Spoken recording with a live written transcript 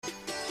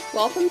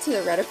Welcome to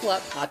the Reticle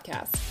Up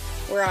podcast,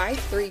 where I,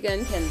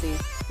 3-Gun Kenzie,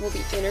 will be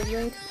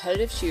interviewing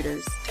competitive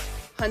shooters,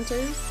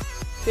 hunters,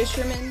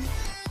 fishermen,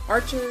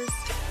 archers,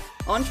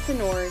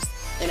 entrepreneurs,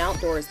 and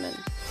outdoorsmen.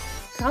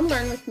 Come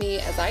learn with me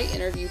as I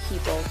interview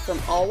people from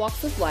all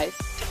walks of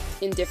life,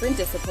 in different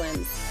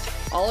disciplines,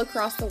 all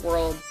across the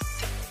world,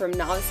 from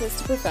novices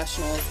to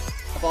professionals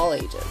of all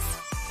ages.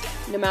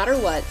 No matter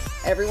what,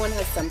 everyone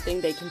has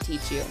something they can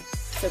teach you,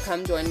 so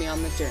come join me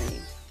on the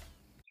journey.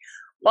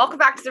 Welcome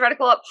back to the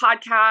Reticle Up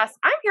podcast.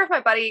 I'm here with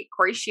my buddy,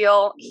 Corey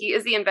Scheel. He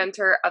is the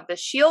inventor of the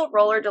Scheel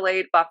roller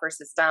delayed buffer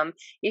system.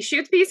 He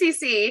shoots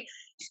PCC,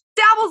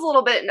 dabbles a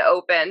little bit in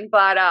open,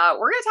 but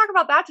we're going to talk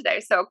about that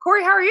today. So,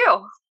 Corey, how are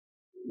you?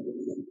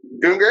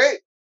 Doing great.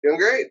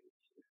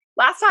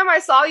 Last time I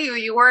saw you,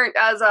 you weren't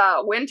as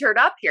wintered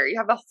up here. You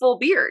have a full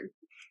beard.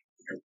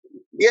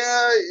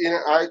 Yeah,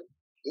 I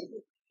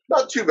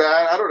not too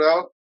bad. I don't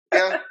know.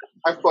 Yeah,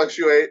 I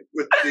fluctuate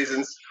with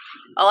seasons.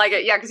 I like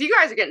it. Yeah, because you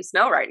guys are getting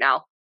snow right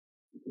now.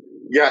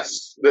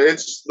 Yes,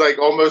 it's like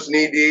almost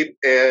knee deep,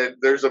 and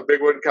there's a big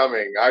one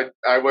coming.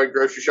 I went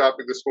grocery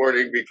shopping this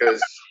morning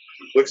because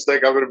looks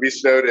like I'm going to be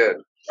snowed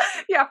in.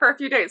 Yeah, for a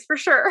few days, for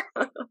sure.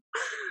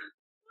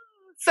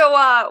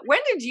 So when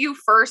did you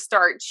first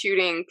start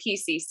shooting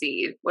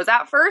PCC? Was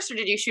that first, or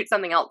did you shoot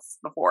something else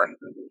before?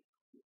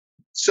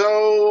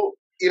 So,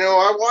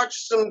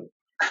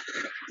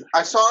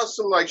 I saw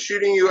some like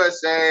Shooting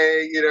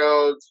USA,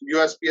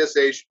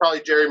 USPSA,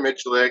 probably Jerry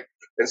Michalik,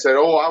 and said,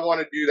 oh, I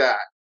want to do that.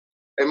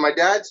 And my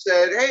dad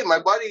said, hey, my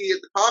buddy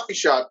at the coffee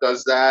shop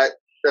does that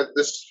at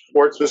the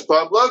Sportsman's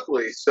Club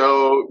locally.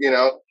 So,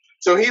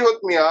 so he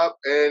hooked me up,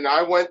 and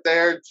I went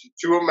there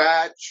to a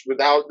match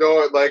without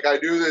knowing, like I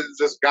knew there's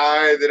this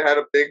guy that had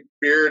a big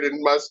beard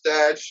and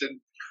mustache, and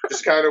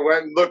just kind of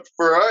went and looked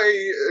for,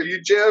 hey, are you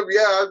Jim?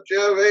 Yeah, I'm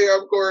Jim. Hey,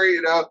 I'm Corey,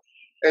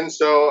 And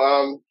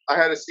so I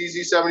had a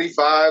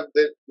CZ75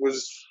 that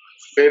was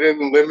fit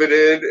and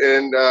limited,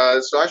 and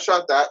so I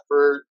shot that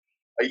for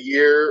a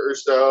year or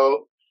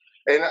so.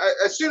 And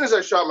as soon as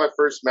I shot my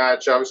first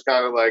match, I was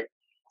kind of like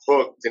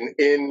hooked and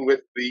in with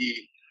the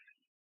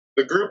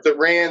group that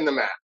ran the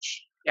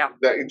match. Yeah.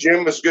 That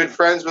Jim was good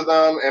friends with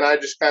them, and I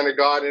just kind of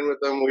got in with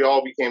them. We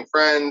all became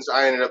friends.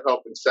 I ended up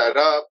helping set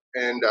up,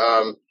 and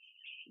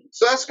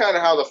so that's kind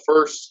of how the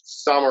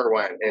first summer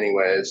went,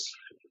 anyways.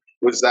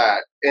 Was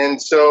that.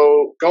 And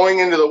so going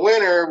into the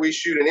winter, we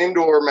shoot an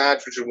indoor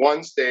match, which is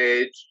one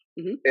stage.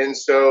 Mm-hmm. And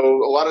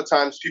so a lot of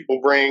times people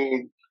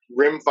bring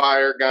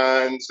rimfire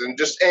guns and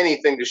just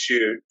anything to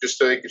shoot, just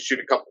so they could shoot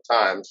a couple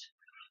times.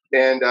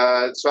 And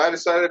so I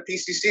decided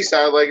PCC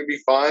sounded like it'd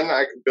be fun.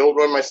 I could build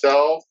one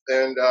myself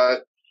and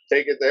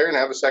take it there and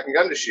have a second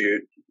gun to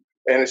shoot.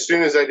 And as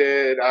soon as I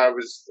did, I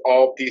was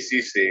all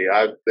PCC.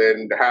 I've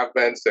been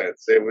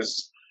since.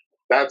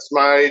 That's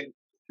my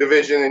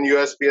division in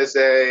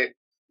USPSA.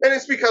 And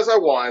it's because I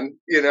won,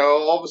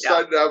 all of a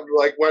sudden I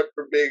went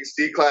from being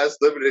C-class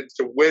limited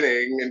to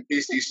winning in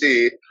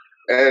PCC,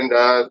 and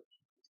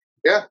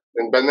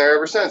and been there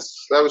ever since.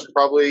 That was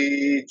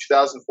probably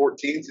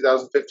 2014,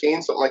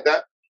 2015, something like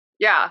that.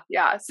 Yeah.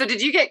 So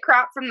did you get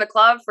crap from the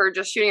club for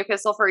just shooting a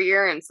pistol for a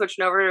year and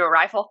switching over to a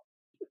rifle?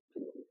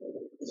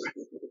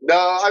 No,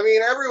 I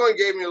mean, everyone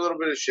gave me a little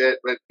bit of shit,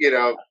 but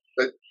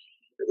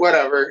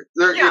whatever.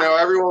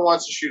 Everyone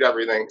wants to shoot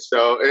everything.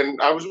 So, and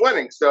I was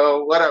winning,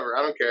 so whatever.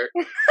 I don't care.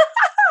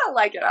 I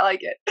like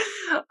it.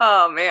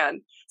 Oh,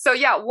 man. So,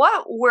 yeah,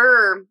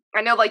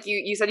 I know, like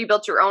you said you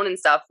built your own and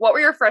stuff. What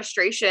were your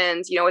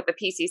frustrations, with the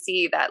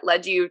PCC that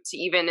led you to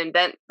even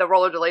invent the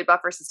roller delayed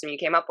buffer system you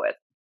came up with?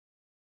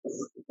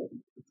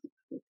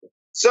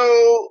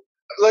 So,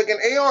 like an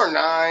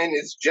AR-9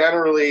 is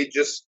generally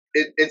just,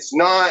 it's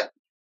not...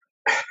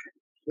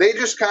 They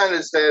just kind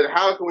of said,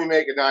 how can we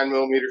make a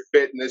 9mm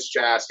fit in this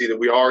chassis that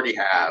we already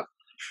have?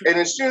 And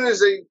as soon as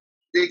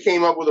they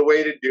came up with a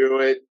way to do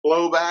it,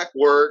 blowback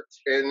worked,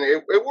 and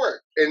it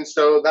worked. And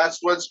so that's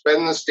what's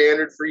been the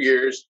standard for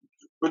years.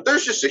 But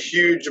there's just a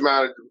huge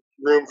amount of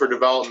room for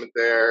development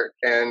there.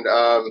 And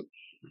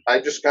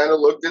I just kind of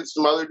looked at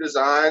some other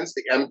designs,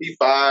 the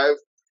MP5,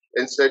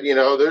 and said,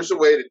 there's a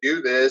way to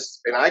do this,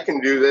 and I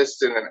can do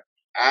this in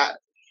At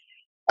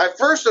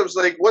first, I was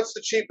like, what's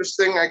the cheapest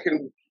thing I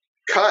can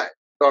cut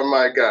on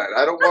my gun?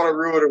 I don't want to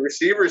ruin a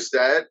receiver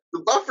set.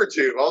 The buffer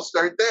tube, I'll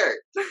start there,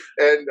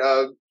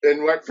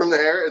 and went from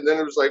there. And then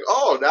it was like,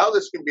 oh, now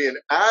this can be an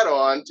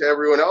add-on to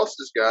everyone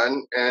else's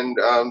gun. And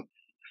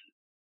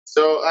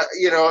so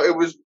it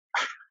was.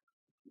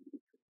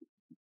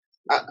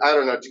 I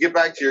don't know. To get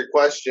back to your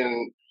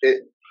question,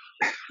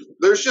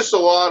 there's just a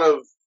lot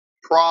of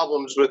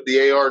problems with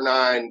the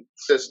AR-9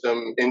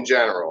 system in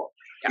general.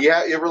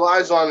 Yeah, it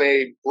relies on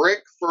a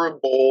brick for a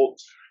bolt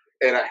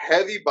and a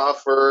heavy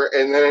buffer,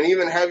 and then an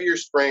even heavier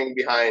spring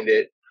behind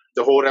it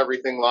to hold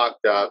everything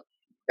locked up.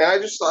 And I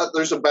just thought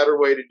there's a better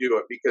way to do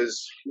it,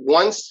 because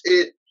once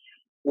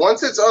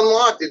it's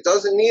unlocked, it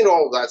doesn't need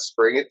all of that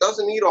spring. It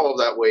doesn't need all of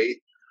that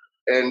weight.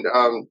 And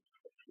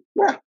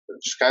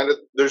just kind of,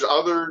 there's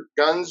other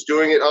guns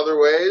doing it other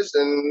ways,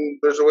 and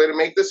there's a way to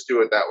make this do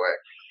it that way.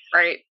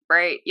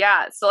 Right.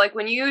 Yeah. So like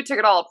when you took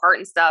it all apart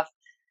and stuff,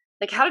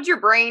 like how did your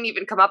brain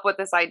even come up with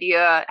this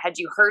idea? Had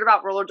you heard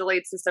about roller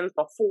delayed systems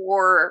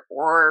before,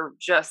 or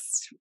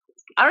just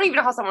I don't even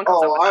know how someone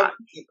comes up Oh, with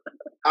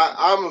that.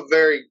 I'm a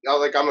very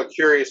I'm a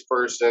curious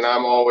person.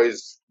 I'm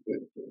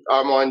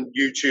on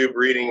YouTube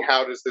reading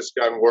how does this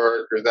gun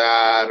work or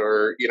that,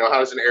 or how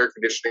does an air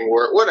conditioning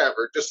work,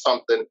 whatever, just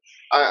something.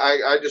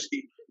 I just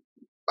keep,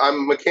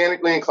 I'm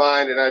mechanically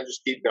inclined and I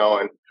just keep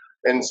going.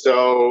 And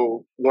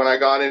so when I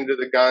got into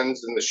the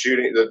guns and the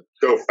shooting, the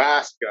go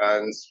fast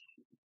guns,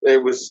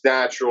 it was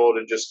natural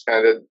to just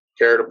kind of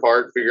tear it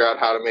apart, figure out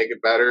how to make it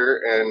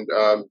better. And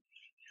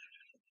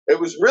it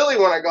was really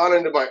when I got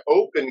into my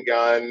open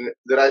gun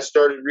that I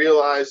started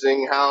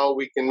realizing how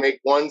we can make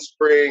one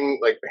spring,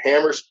 like the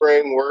hammer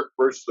spring, work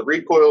versus the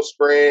recoil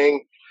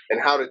spring, and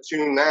how to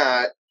tune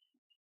that.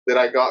 That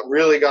I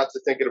really got to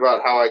thinking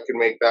about how I could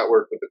make that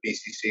work with the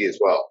PCC as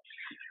well.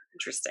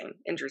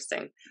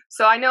 Interesting.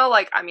 So I know,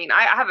 like, I mean,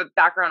 I have a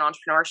background in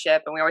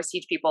entrepreneurship, and we always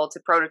teach people to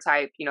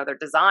prototype, their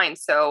design.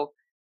 So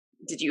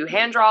did you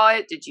hand draw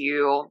it? Did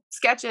you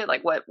sketch it?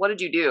 Like, what did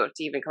you do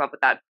to even come up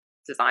with that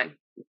design?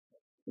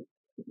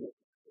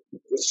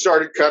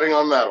 Started cutting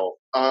on metal.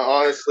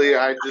 Honestly,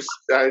 I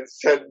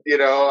said,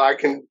 I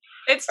can.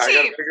 It's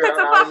cheap. It's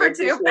a buffer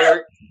tube.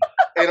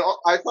 And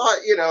I thought,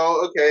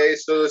 okay,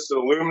 so this is an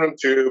aluminum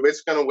tube.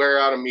 It's going to wear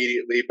out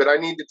immediately, but I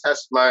need to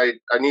test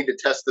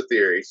the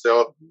theory.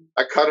 So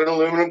I cut an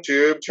aluminum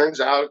tube. Turns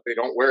out they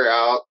don't wear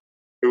out.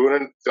 Who would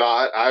have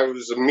thought? I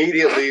was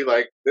immediately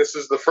like, this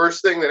is the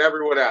first thing that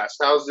everyone asks.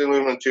 How's the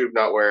aluminum tube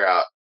not wear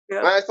out? Yeah.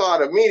 And I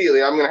thought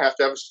immediately I'm going to have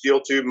a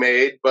steel tube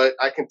made, but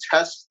I can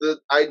test the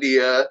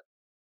idea.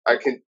 I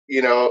can,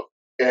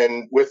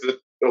 and with the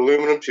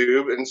aluminum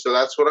tube. And so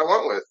that's what I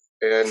went with.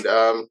 And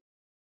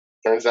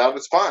turns out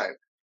it's fine.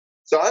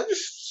 So I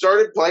just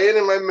started playing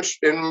in my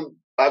machine.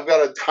 I've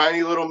got a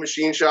tiny little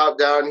machine shop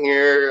down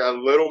here, a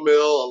little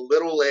mill, a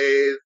little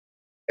lathe.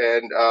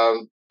 And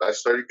I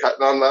started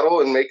cutting on metal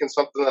and making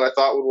something that I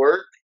thought would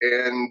work,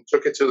 and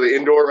took it to the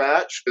indoor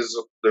match because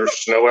there's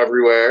snow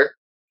everywhere.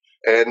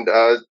 And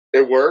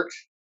it worked.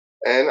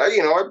 And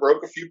I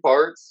broke a few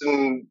parts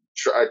and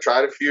I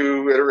tried a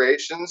few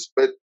iterations,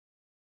 but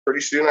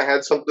pretty soon I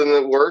had something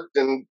that worked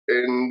and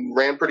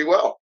ran pretty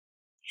well.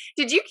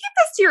 Did you keep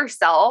this to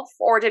yourself,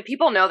 or did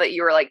people know that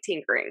you were like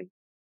tinkering?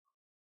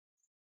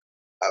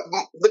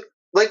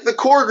 The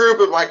core group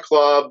at my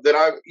club that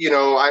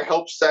I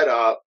help set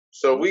up.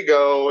 So we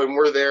go and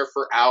we're there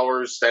for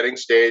hours setting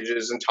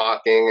stages and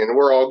talking, and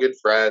we're all good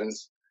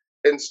friends.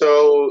 And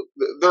so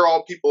they're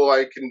all people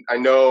I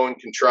know and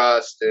can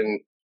trust. And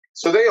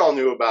so they all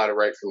knew about it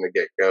right from the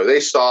get-go.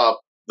 They saw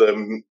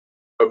the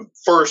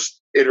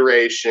first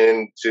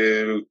iteration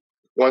to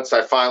once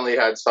I finally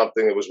had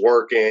something that was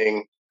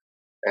working.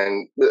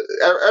 And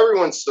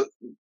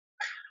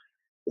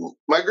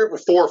my group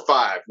of 4 or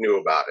 5 knew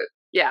about it.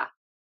 Yeah.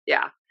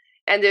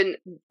 And then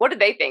what did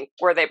they think?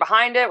 Were they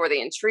behind it? Were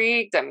they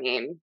intrigued? I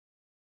mean,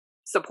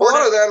 supportive? A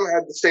lot of them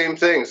had the same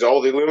things.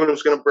 Oh, the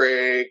aluminum's going to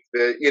break.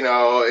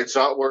 It's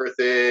not worth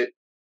it.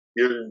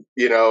 You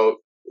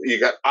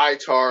got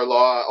ITAR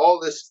law,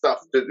 all this stuff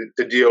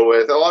to deal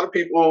with. A lot of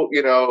people,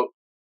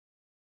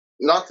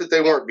 not that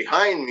they weren't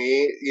behind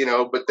me,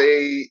 but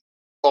they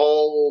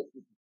all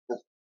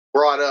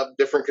brought up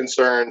different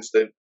concerns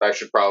that I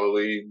should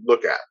probably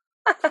look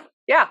at.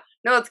 Yeah,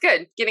 no, it's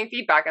good. Getting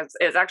feedback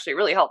is actually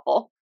really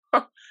helpful.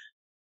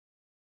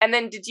 And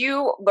then did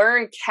you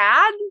learn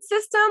CAD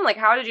system? Like,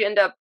 how did you end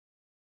up?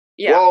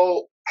 Yeah.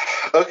 Well,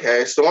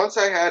 okay. So once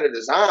I had a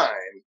design,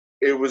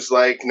 it was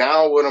like,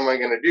 now what am I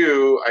going to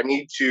do? I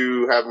need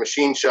to have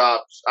machine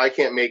shops. I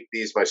can't make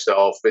these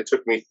myself. It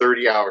took me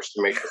 30 hours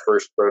to make the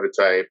first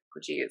prototype.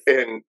 Oh, geez.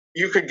 And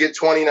you could get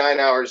 29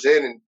 hours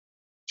in and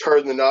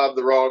turn the knob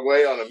the wrong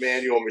way on a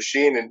manual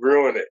machine and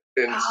ruin it.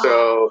 And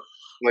so,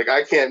 like,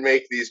 I can't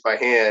make these by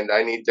hand.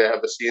 I need to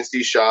have a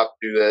CNC shop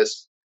do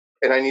this,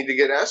 and I need to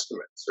get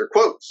estimates or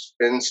quotes.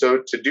 And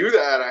so to do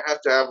that, I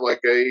have to have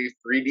like a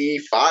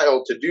 3D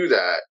file to do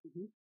that.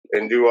 Mm-hmm.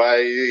 And do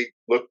I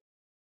look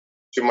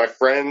to my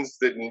friends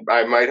that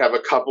I might have a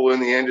couple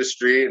in the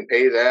industry and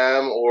pay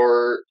them,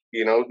 or,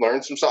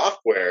 learn some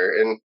software?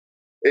 And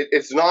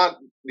it's not,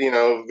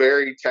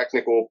 very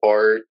technical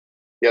part.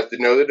 You have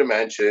to know the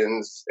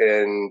dimensions.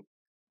 And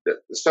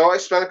so I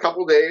spent a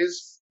couple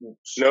days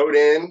snowed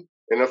in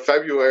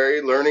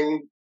February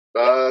learning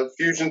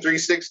Fusion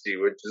 360,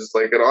 which is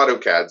like an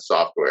AutoCAD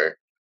software.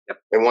 Yep.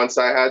 And once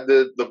I had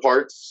the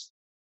parts,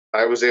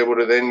 I was able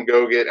to then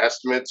go get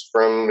estimates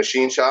from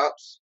machine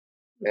shops,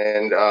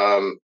 and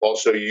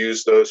also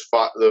use those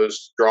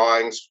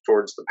drawings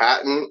towards the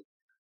patent.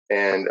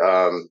 And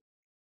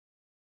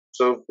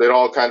so it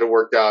all kind of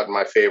worked out in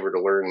my favor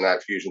to learn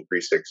that Fusion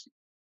 360.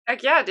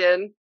 Heck yeah, it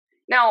did.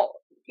 Now,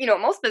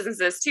 most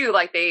businesses too,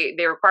 like they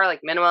require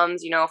like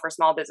minimums, for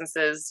small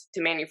businesses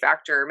to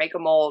manufacture, make a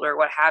mold or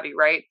what have you,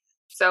 right?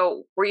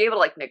 So were you able to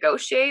like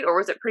negotiate, or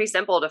was it pretty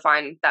simple to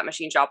find that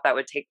machine shop that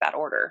would take that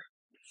order?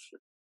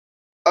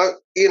 I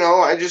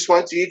just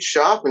went to each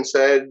shop and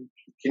said,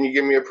 can you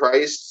give me a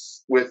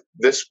price with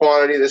this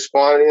quantity, and this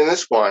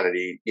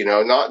quantity,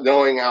 not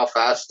knowing how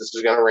fast this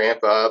is going to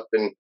ramp up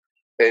and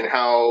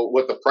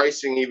what the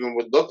pricing even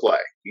would look like.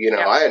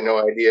 I had no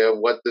idea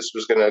what this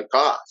was going to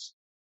cost.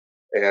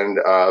 And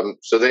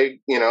so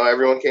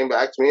everyone came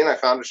back to me, and I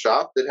found a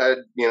shop that had,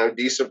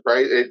 decent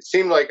price. It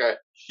seemed like a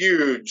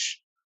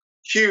huge,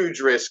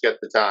 huge risk at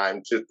the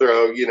time to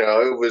throw,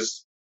 it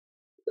was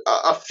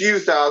a few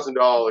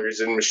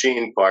 $1,000s in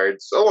machine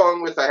parts,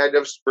 along with I had to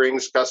have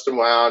springs custom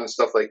wound and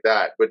stuff like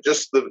that. But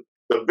just the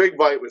big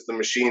bite was the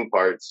machine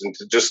parts, and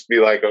to just be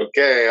like,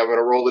 okay, I'm going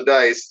to roll the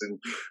dice, and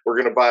we're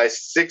going to buy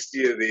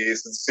 60 of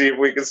these and see if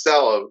we can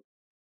sell them.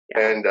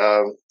 And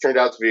turned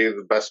out to be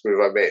the best move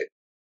I made.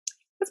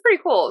 That's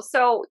pretty cool.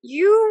 So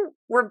you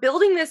were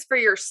building this for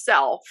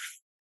yourself,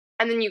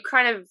 and then you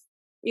kind of,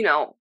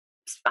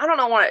 I don't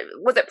know,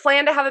 was it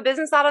planned to have a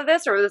business out of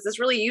this, or was this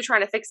really you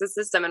trying to fix the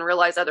system and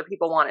realize other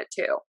people want it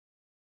too?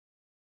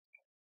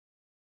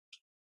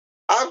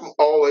 I've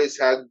always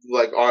had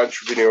like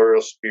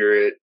entrepreneurial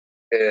spirit,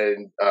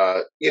 and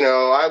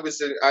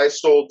I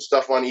sold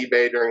stuff on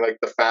eBay during like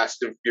the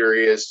Fast and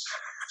Furious,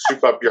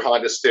 soup up your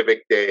Honda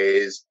Civic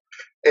days.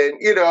 And,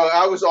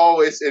 I was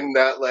always in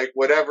that, like,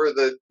 whatever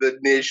the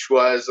niche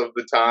was of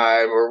the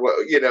time, or what,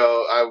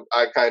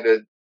 I kind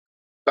of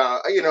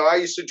found, I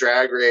used to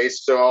drag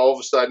race. So all of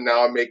a sudden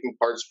now I'm making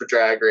parts for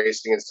drag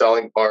racing and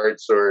selling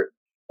parts, or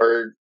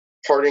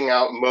parting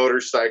out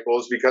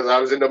motorcycles because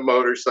I was into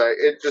motorcycle.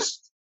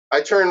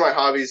 I turned my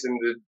hobbies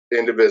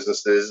into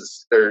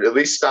businesses, or at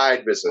least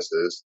side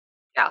businesses.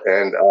 Yeah.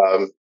 And,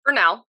 for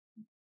now.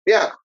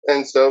 Yeah.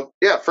 And so,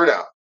 yeah, for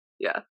now.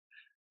 Yeah.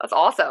 That's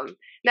awesome.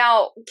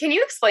 Now, can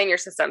you explain your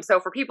system?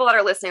 So for people that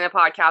are listening to the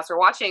podcast or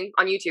watching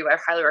on YouTube, I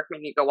highly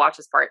recommend you go watch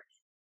this part.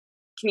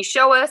 Can you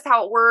show us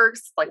how it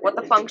works? Like what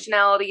the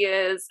functionality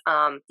is?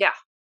 Yeah.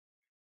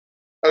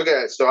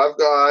 Okay. So I've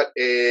got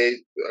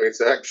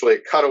it's actually a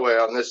cutaway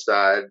on this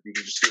side. You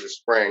can just see the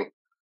spring,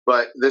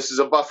 but this is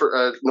a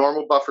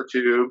normal buffer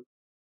tube.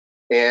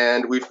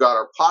 And we've got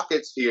our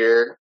pockets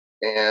here,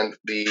 and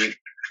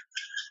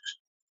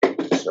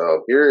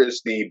so here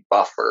is the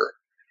buffer.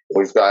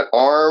 We've got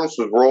arms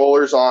with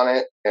rollers on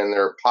it, and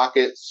there are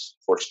pockets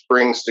for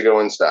springs to go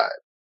inside.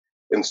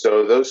 And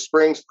so those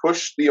springs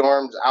push the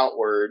arms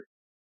outward,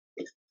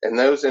 and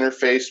those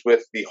interface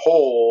with the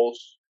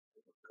holes.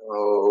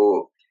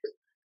 Oh,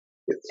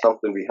 get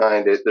something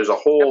behind it. There's a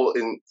hole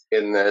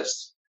in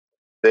this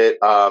that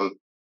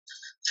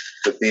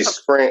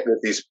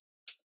these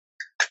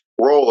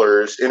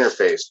rollers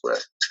interface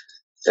with.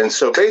 And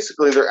so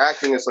basically they're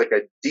acting as like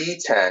a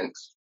detent,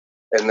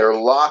 and they're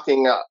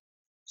locking up.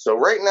 So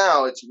right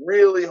now it's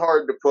really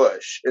hard to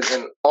push, and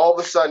then all of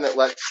a sudden it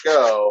lets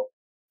go,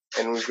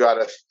 and we've got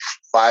a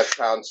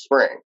 5-pound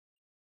spring.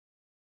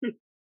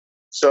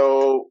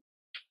 So,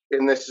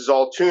 and this is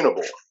all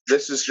tunable.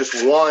 This is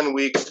just one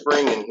weak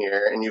spring in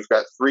here, and you've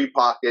got 3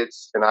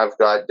 pockets, and I've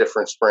got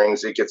different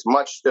springs. It gets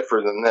much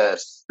stiffer than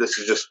this. This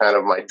is just kind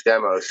of my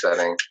demo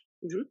setting.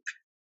 Mm-hmm.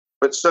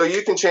 But so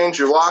you can change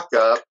your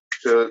lockup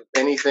to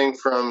anything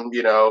from,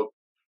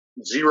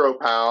 0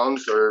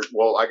 pounds, or,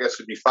 well, I guess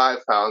it'd be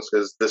 5 pounds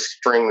because this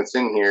spring that's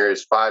in here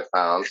is 5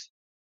 pounds,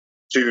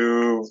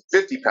 to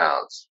 50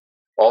 pounds,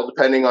 all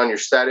depending on your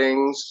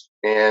settings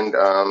and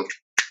how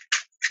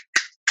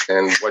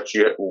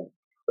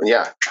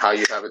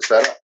you have it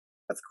set up.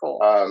 That's cool.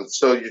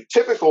 So your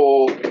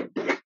typical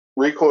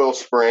recoil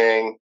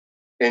spring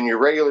in your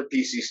regular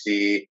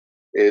PCC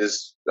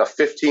is a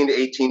 15 to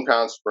 18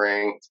 pound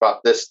spring. It's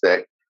about this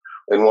thick.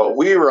 And what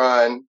we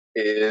run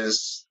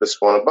is this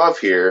one above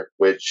here,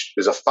 which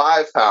is a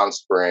 5-pound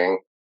spring,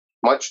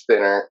 much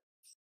thinner.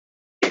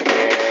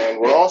 And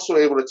we're also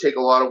able to take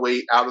a lot of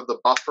weight out of the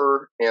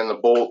buffer and the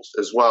bolts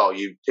as well.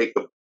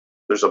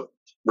 There's a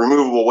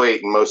removable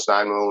weight in most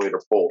 9mm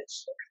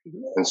bolts.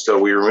 Mm-hmm. And so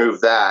we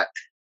remove that.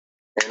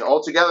 And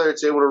altogether,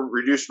 it's able to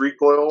reduce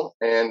recoil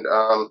and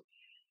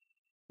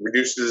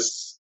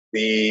reduces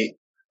the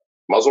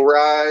muzzle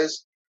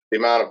rise, the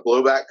amount of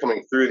blowback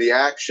coming through the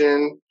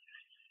action.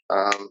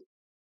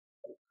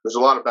 There's a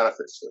lot of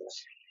benefits to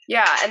this.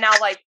 Yeah, and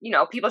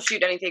now, people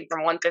shoot anything from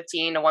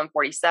 115 to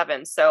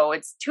 147, so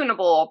it's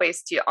tunable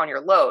based on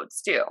your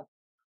loads, too.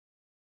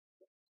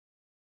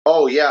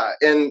 Oh, yeah,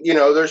 and,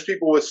 there's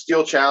people with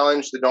Steel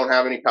Challenge that don't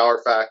have any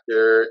power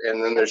factor,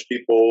 and then there's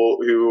people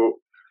who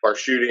are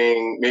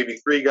shooting maybe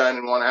 3-gun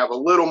and want to have a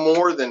little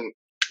more than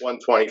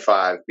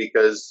 125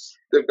 because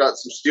they've got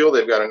some steel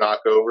they've got to knock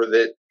over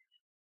that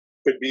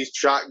could be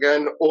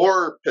shotgun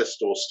or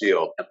pistol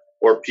steel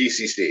or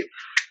PCC.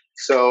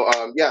 So,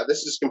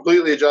 this is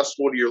completely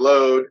adjustable to your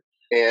load,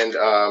 and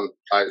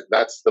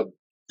that's the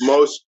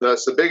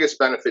biggest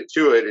benefit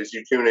to it is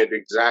you tune it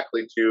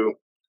exactly to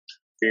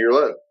your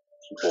load.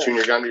 Cool. Tune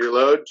your gun to your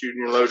load, tune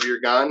your load to your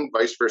gun,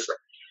 vice versa.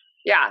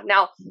 Yeah.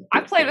 Now,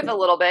 I've played with it a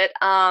little bit.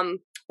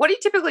 What do you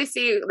typically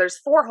see? There's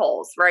 4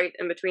 holes, right,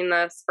 in between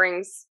the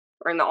springs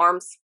or in the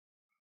arms?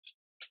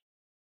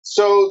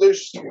 So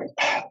there's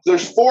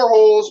 4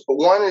 holes, but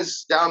one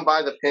is down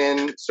by the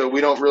pin, so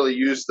we don't really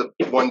use the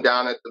one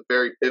down at the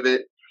very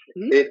pivot.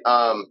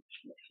 Mm-hmm.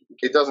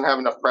 it doesn't have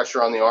enough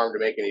pressure on the arm to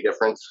make any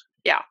difference.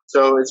 Yeah.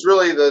 So it's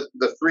really the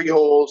 3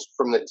 holes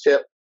from the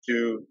tip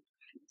to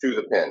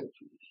the pin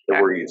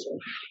that we're using.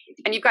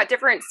 And you've got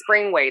different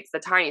spring weights, the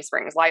tiny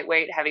springs,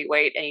 lightweight,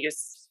 heavyweight, and you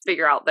just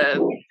figure out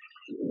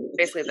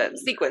basically the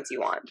sequence you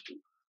want.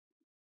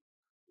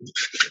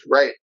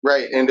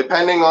 Right. And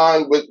depending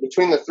on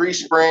between the 3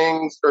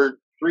 springs or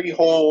 3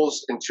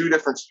 holes and 2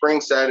 different spring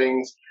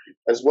settings,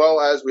 as well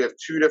as we have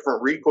 2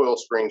 different recoil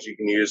springs you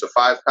can use, a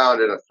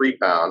 5-pound and a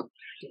 3-pound.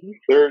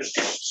 There's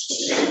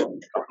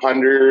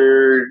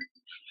 100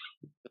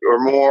 or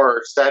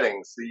more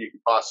settings that you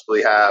could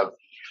possibly have.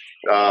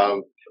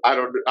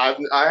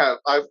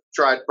 I've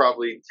tried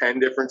probably 10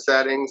 different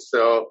settings,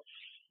 so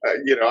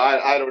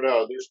I don't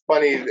know. There's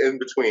plenty in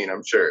between,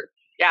 I'm sure.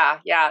 Yeah.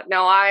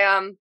 No,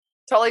 I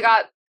totally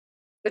got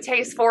the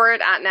taste for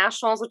it at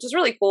nationals, which is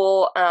really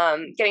cool.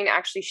 Getting to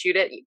actually shoot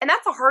it, and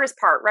that's the hardest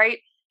part, right?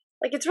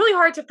 Like, it's really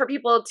hard for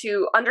people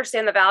to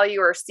understand the value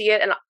or see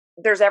it. And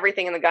there's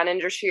everything in the gun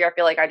industry. I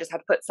feel like I just had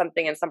to put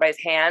something in somebody's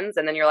hands,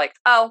 and then you're like,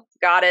 oh,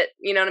 got it.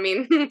 You know what I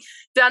mean?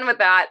 Done with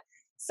that.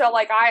 So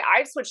like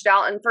I switched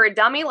out, and for a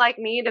dummy like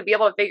me to be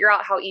able to figure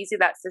out how easy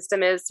that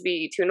system is to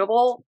be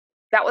tunable,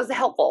 that was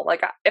helpful.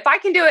 Like, if I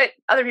can do it,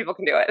 other people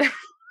can do it.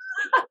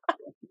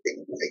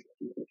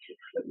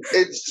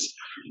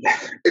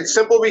 It's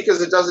simple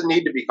because it doesn't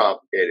need to be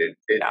complicated.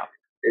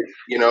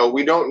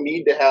 We don't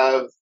need to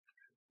have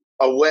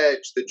a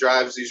wedge that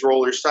drives these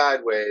rollers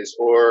sideways,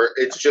 or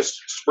it's just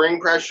spring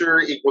pressure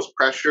equals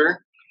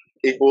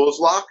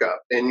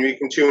lockup, and you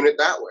can tune it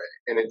that way.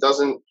 And it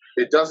doesn't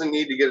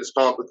need to get as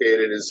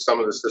complicated as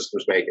some of the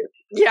systems make it.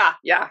 Yeah,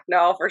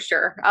 no, for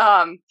sure.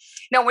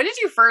 Now, when did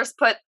you first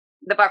put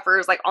the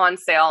buffers like on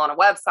sale on a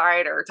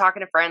website or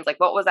talking to friends?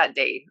 Like, what was that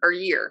date or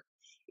year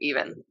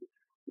even?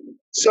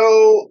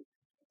 So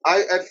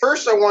at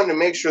first I wanted to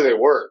make sure they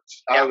worked.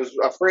 Yeah. I was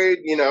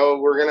afraid,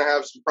 we're going to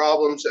have some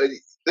problems.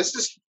 This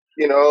is,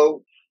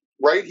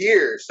 right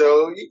here.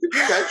 So you could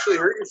potentially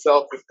hurt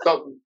yourself if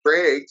something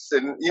breaks.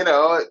 And, and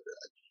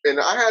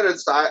I had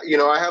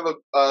I have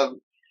a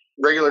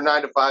regular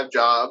 9-to-5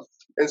 job.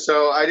 And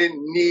so I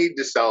didn't need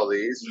to sell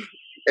these.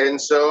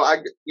 And so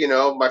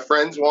my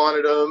friends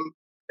wanted them.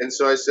 And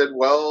so I said,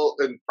 well,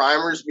 and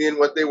primers being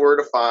what they were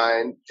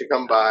to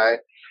come by,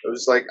 it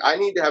was like, I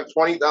need to have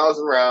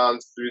 20,000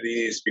 rounds through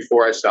these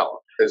before I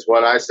sell them, is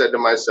what I said to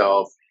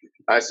myself.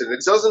 I said,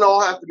 it doesn't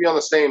all have to be on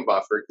the same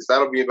buffer, because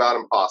that'll be about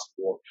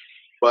impossible.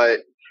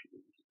 But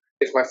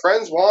if my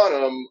friends want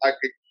them, I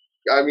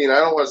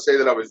don't want to say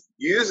that I was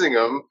using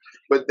them,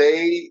 but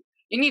you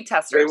need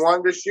testers. They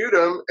wanted to shoot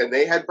them, and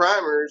they had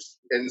primers.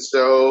 And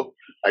so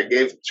I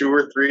gave 2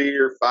 or 3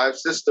 or 5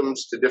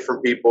 systems to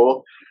different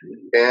people.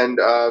 And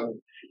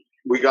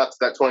we got to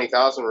that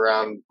 20,000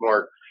 round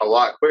mark a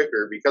lot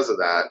quicker because of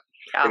that.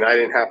 Yeah. And I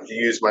didn't have to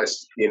use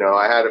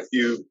I had a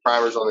few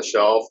primers on the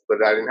shelf, but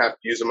I didn't have to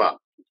use them up.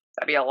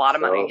 That'd be a lot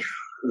of money.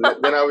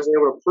 Then I was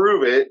able to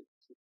prove it.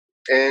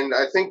 And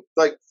I think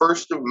like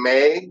 1st of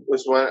May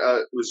was when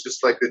was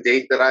just like the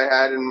date that I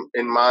had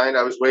in mind.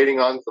 I was waiting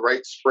on the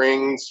right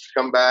springs to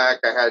come back.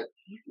 I had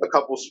a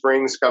couple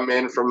springs come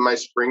in from my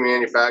spring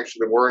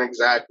manufacturer that weren't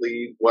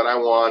exactly what I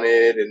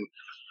wanted, and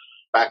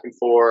back and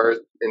forth.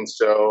 And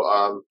so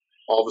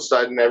all of a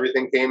sudden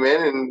everything came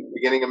in, and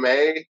beginning of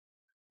May, I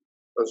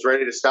was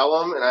ready to sell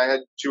them, and I had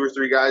 2 or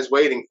 3 guys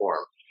waiting for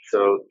them.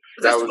 So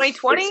that was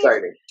 2020?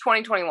 Exciting.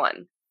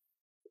 2021?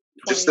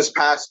 Just this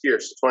past year,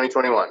 so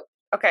 2021.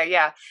 Okay,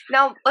 yeah.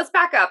 Now, let's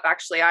back up.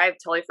 Actually, I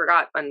totally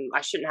forgot, and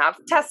I shouldn't have.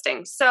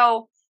 Testing.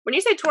 So when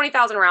you say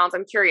 20,000 rounds,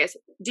 I'm curious,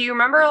 do you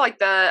remember like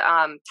the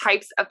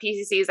types of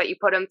PCCs that you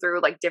put them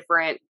through, like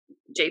different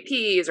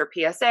JPs or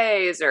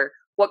PSAs, or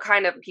what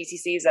kind of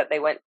PCCs that they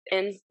went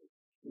in?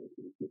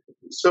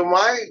 So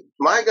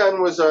my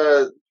gun was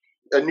a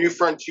New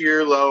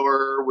Frontier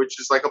lower, which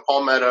is like a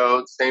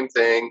Palmetto, same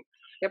thing.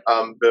 Yep.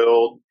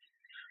 Build.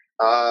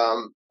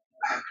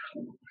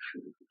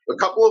 A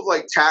couple of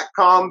like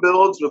TACCOM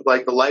builds with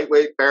like the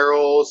lightweight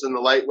barrels and the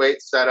lightweight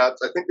setups.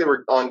 I think they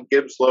were on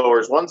Gibbs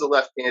lowers. One's a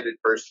left-handed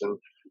person,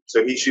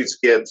 so he shoots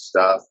Gibbs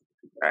stuff.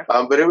 Okay.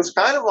 But it was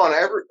kind of on.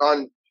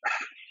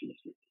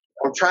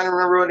 I'm trying to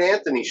remember what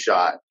Anthony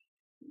shot.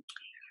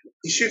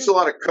 He shoots a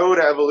lot of Code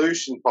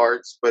Evolution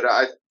parts, but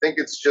I think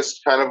it's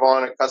just kind of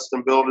on a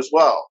custom build as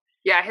well.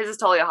 Yeah, his is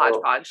totally a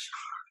hodgepodge.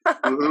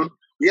 Mm-hmm.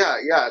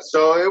 Yeah.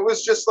 So it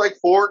was just like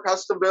 4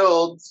 custom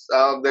builds.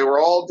 They were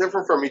all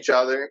different from each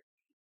other,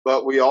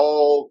 but we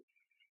all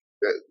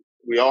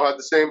had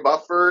the same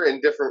buffer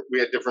and we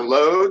had different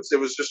loads. It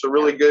was just a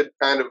really good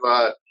kind of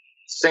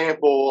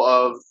sample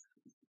of,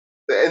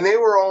 and they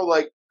were all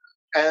like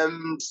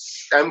M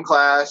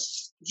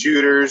class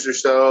shooters or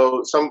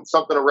so,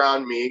 something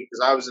around me, because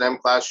I was an M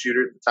class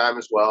shooter at the time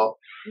as well.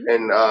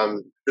 Mm-hmm.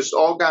 And just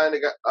all kind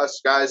of us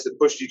guys that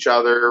pushed each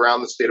other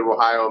around the state of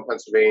Ohio and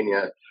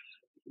Pennsylvania.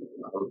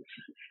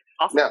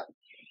 Awesome.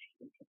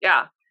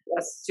 Yeah,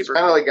 that's super. It's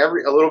kind of like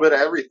a little bit of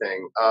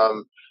everything.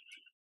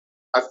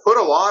 I've put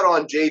a lot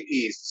on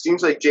JPs. It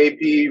seems like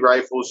JP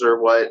rifles are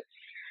what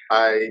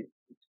I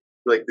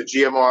like, the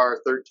GMR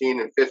 13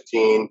 and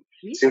 15.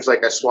 Seems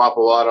like I swap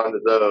a lot onto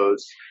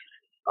those.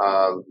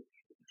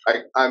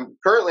 I'm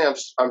currently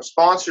I'm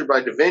sponsored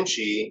by Da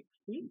Vinci,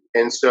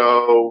 and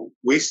so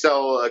we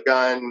sell a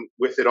gun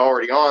with it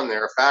already on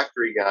there, a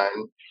factory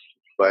gun.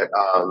 But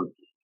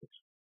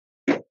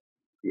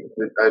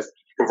I've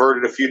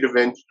converted a few Da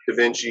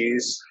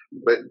Vinci's,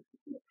 but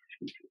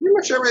pretty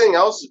much everything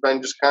else has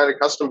been just kind of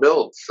custom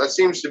builds. That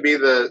seems to be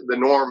the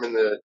norm in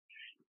the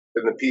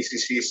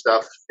PCC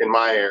stuff in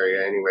my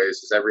area, anyways.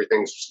 Is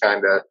everything's just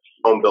kind of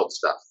home built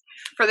stuff.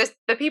 For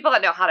the people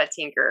that know how to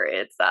tinker,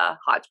 it's a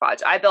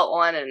hodgepodge. I built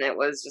one and it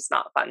was just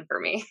not fun for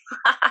me.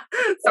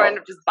 So I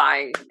ended up just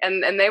buying,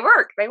 and they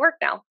work. They work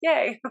now.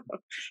 Yay.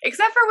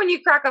 Except for when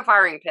you crack a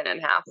firing pin in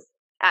half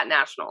at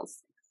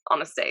nationals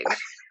on a stage.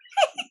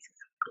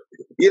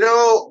 You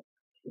know,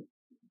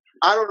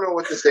 I don't know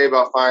what to say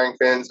about firing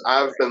pins.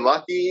 I've been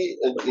lucky,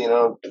 you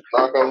know,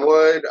 knock on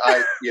wood.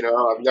 I've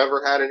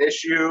never had an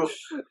issue.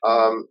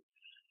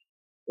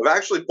 I've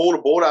actually pulled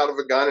a bolt out of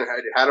a gun and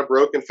had a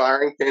broken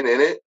firing pin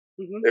in it.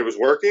 Mm-hmm. It was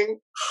working.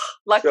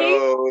 Lucky.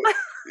 So,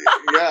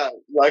 yeah,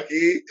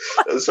 lucky.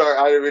 Sorry,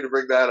 I didn't mean to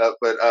bring that up,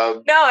 but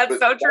no, it's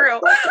so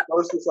true.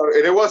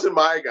 And it wasn't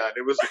my gun.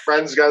 It was a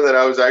friend's gun that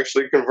I was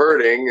actually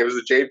converting. It was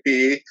a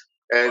JP.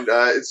 And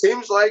it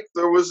seems like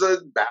there was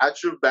a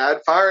batch of bad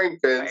firing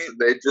pins,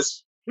 right.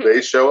 And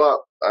they show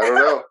up. I don't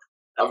know.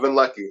 I've been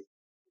lucky.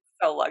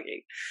 So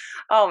lucky.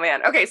 Oh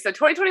man. Okay, so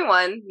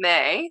 2021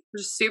 May,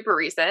 which is super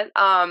recent.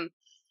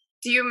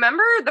 Do you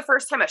remember the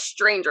first time a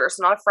stranger,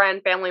 so not a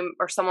friend, family,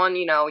 or someone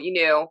you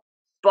knew,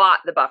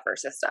 bought the buffer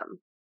system?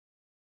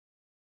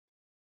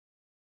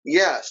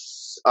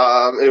 Yes.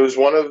 It was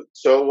one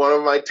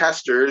of my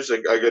testers, a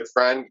good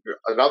friend,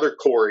 another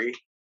Corey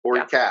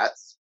yeah.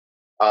 Katz.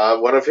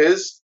 One of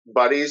his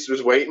buddies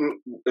was waiting,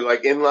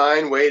 like in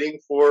line, waiting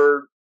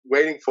for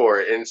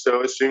it. And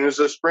so as soon as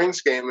the springs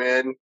came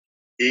in,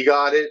 he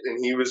got it, and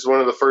he was one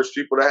of the first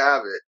people to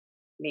have it.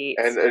 Neat.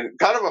 And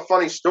kind of a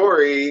funny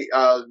story.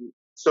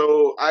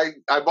 So I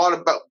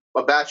bought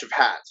a batch of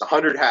hats,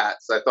 100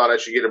 hats. I thought I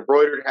should get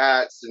embroidered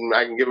hats, and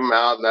I can give them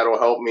out, and that'll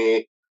help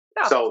me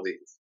sell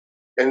these.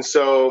 And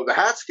so the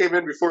hats came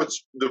in before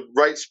the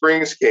right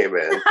springs came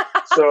in.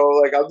 So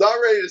like I'm not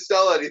ready to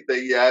sell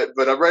anything yet,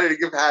 but I'm ready to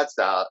give hats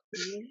out.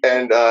 Mm-hmm.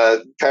 And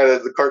kind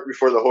of the cart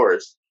before the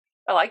horse.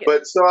 I like it.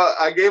 But so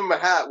I gave him a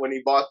hat when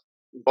he bought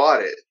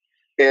it,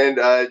 and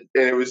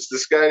it was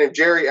this guy named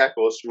Jerry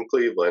Eccles from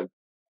Cleveland.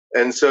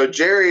 And so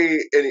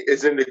Jerry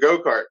is into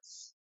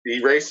go-karts. He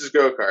races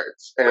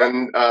go-karts,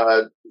 and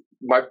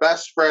my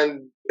best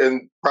friend,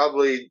 and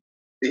probably.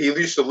 He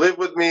used to live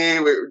with me.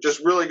 We were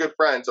just really good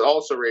friends, and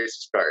also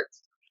races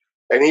karts.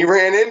 And he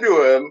ran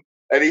into him,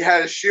 and he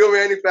had a Scheel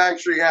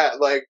manufacturing hat,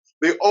 like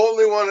the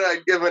only one that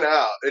I'd given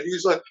out. And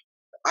he's like,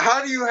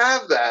 "How do you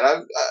have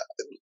that?"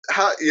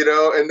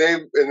 And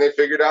they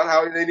figured out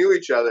how they knew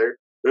each other.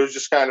 It was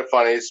just kind of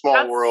funny.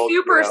 Small world,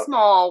 super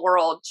small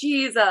world.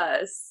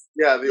 Jesus.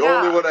 Yeah, the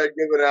only one I'd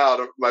given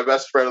out of my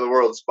best friend in the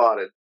world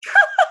spotted.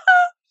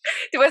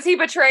 Was he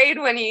betrayed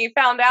when he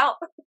found out?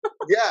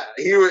 Yeah,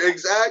 he was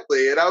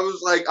exactly. And I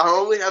was like, I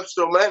only have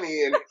so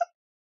many, and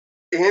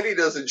Andy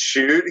doesn't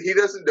shoot. He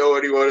doesn't know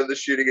anyone in the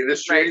shooting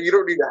industry. Right. You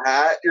don't need a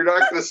hat. You're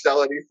not going to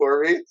sell any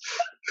for me.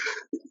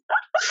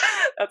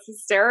 That's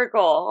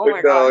hysterical. Oh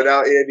my God. No,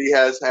 now Andy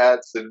has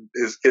hats, and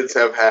his kids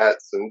have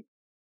hats, and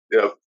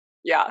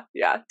Yeah,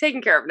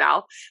 taken care of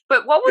now.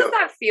 But what was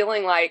that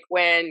feeling like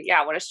when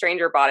a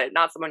stranger bought it,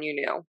 not someone you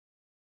knew?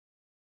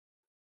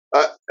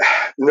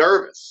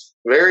 Nervous,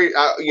 very.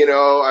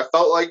 I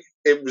felt like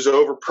it was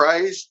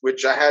overpriced,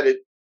 which I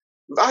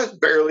was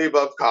barely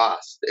above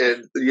cost,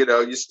 and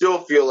you still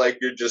feel like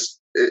you're just,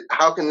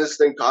 how can this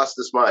thing cost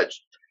this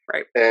much?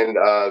 Right. And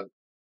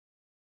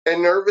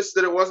nervous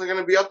that it wasn't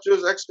going to be up to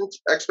his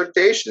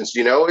expectations.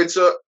 It's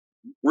a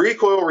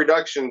recoil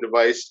reduction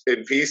device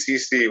in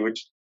PCC,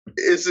 which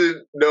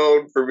isn't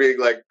known for being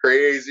like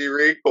crazy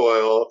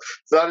recoil.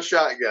 It's not a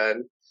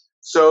shotgun.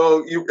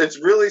 So it's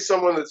really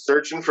someone that's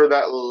searching for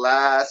that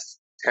last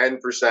 10%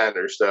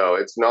 or so.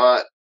 It's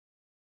not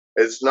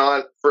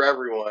for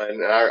everyone.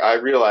 And I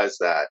realize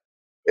that.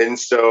 And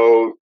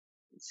so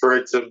for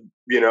it to,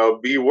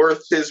 be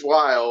worth his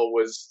while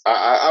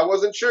I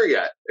wasn't sure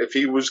yet if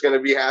he was going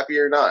to be happy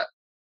or not.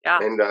 Yeah.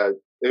 And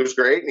it was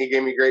great. And he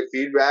gave me great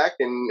feedback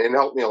and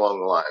helped me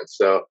along the line.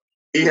 So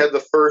he had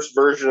the first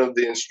version of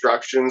the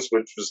instructions,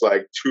 which was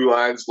like 2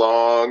 lines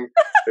long,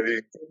 and he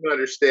couldn't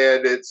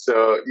understand it.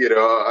 So,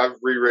 I've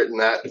rewritten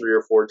that 3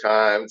 or 4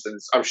 times, and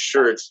I'm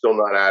sure it's still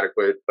not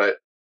adequate, but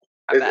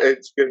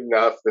it's good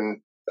enough.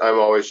 And I'm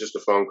always just a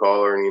phone call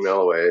or an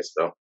email away.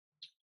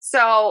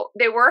 So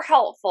they were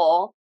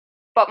helpful,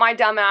 but my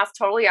dumbass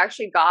totally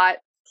actually got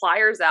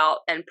pliers out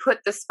and put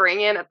the spring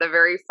in at the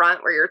very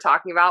front where you're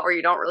talking about, where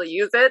you don't really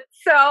use it.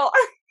 So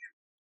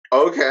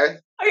okay.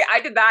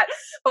 I did that.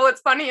 But what's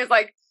funny is,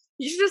 like,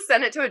 you should just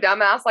send it to a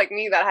dumbass like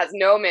me that has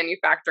no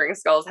manufacturing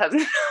skills, has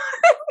no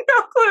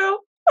clue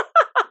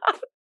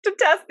to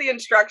test the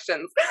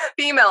instructions.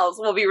 Females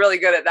will be really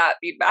good at that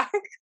feedback.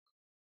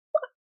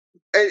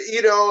 And,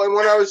 and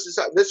when I was,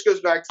 this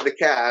goes back to the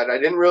CAD. I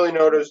didn't really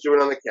know what I was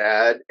doing on the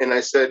CAD. And I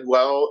said,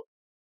 well,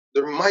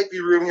 there might be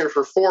room here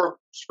for 4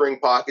 spring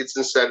pockets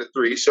instead of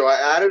 3. So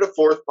I added a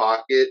 4th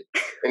pocket.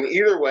 And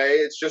either way,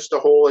 it's just a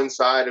hole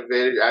inside of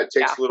it. It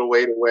takes a little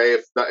weight away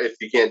if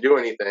you can't do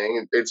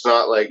anything. It's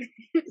not like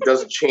it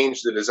doesn't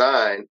change the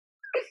design.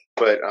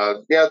 But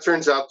it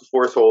turns out the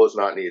 4th hole is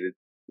not needed.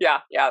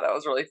 Yeah, that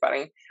was really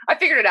funny. I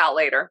figured it out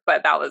later,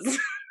 but that was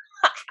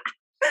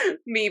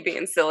me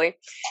being silly.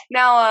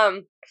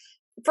 Now,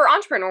 for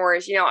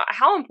entrepreneurs,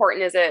 how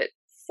important is it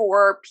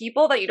for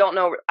people that you don't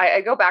know? I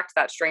go back to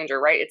that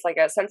stranger, right? It's like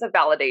a sense of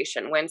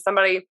validation when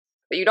somebody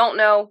that you don't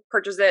know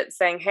purchases it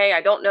saying, hey,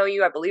 I don't know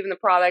you, I believe in the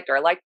product, or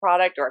I like the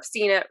product, or I've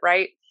seen it,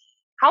 right?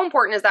 How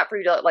important is that for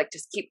you to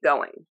just keep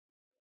going?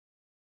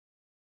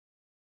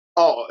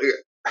 Oh,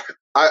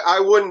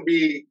 I wouldn't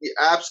be,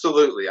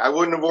 absolutely. I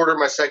wouldn't have ordered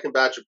my second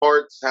batch of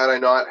parts had I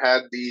not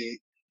had the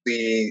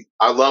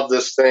I love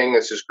this thing,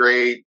 this is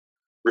great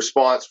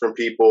response from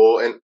people.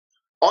 And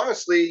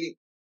honestly,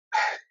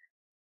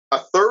 a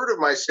third of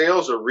my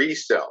sales are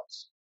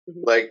resells.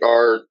 Like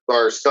our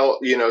sell,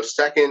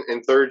 second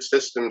and third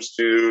systems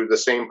to the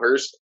same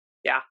person.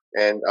 Yeah.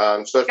 And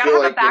so I feel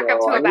like I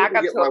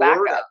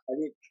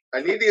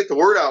need to get the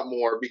word out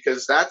more,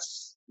 because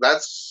that's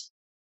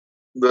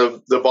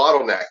the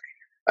bottleneck.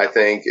 I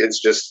think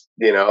it's just,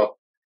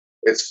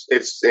 it's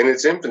in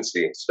its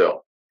infancy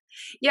still.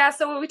 Yeah.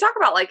 So when we talk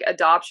about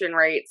adoption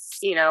rates,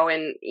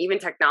 and even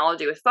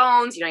technology with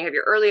phones, you have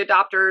your early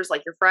adopters,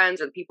 like your friends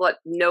or the people that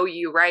know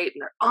you, right?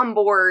 And they're on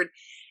board.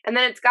 And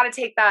then it's got to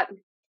take that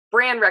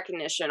brand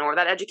recognition or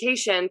that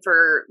education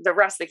for the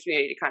rest of the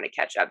community to kind of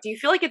catch up. Do you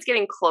feel like it's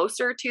getting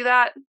closer to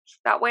that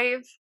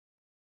wave?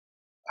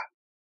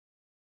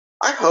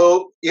 I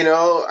hope.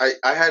 I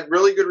had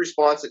really good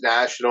response at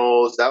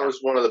Nationals. That was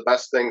one of the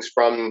best things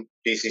from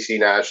PCC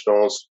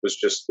Nationals, was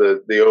just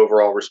the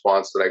overall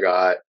response that I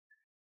got.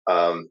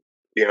 At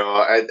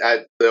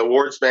the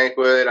awards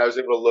banquet, I was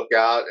able to look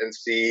out and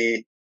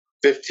see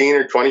 15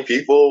 or 20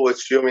 people with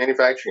Scheel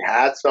manufacturing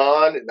hats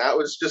on, and that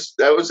was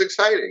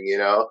exciting.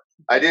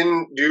 I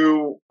didn't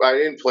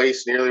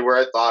place nearly where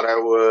I thought I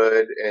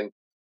would,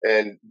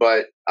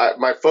 but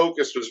my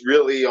focus was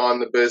really on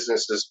the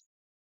business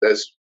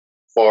as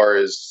far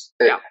as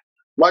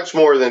much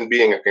more than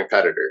being a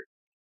competitor.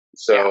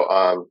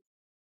 So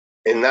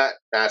in that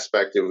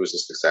aspect, it was a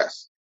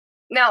success.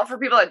 Now, for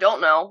people that don't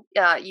know,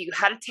 you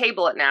had a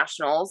table at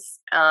Nationals,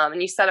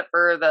 and you set it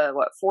for the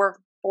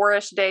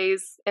four-ish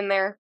days in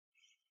there.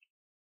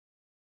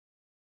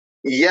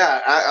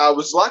 Yeah, I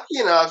was lucky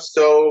enough.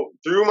 So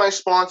through my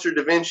sponsor,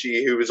 Da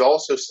Vinci, who was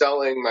also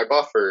selling my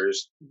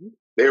buffers,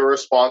 they were a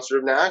sponsor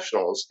of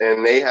Nationals,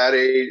 and they had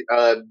a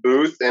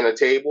booth and a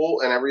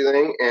table and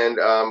everything. And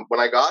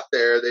when I got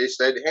there, they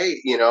said, hey,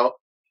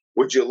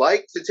 would you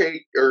like to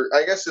take, or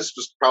I guess this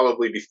was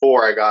probably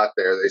before I got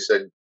there, they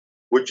said,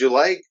 would you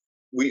like,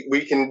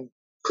 we can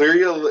clear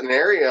you an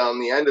area on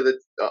the end of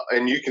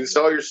and you can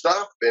sell your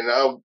stuff. And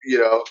I'll,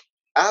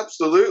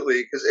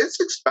 absolutely, because it's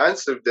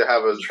expensive to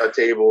have a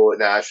table at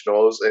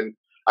Nationals. And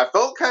I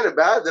felt kind of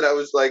bad that I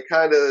was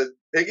kind of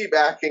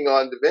piggybacking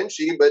on Da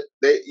Vinci, but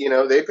they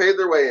paid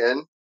their way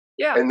in,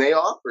 and they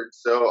offered.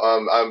 So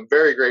I'm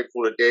very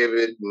grateful to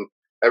David and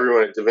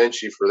everyone at Da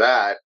Vinci for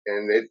that.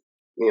 And it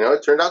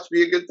turned out to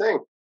be a good thing.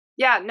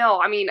 Yeah, no,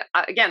 I mean,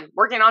 again,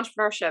 working in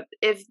entrepreneurship,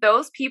 if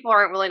those people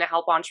aren't willing to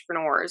help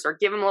entrepreneurs or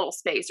give them a little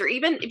space, or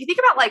even if you think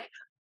about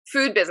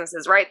food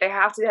businesses, right? They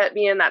have to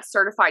be in that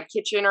certified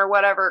kitchen or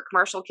whatever,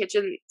 commercial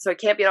kitchen, so it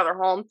can't be out of their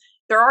home.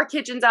 There are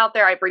kitchens out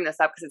there, I bring this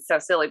up because it's so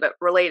silly, but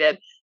related,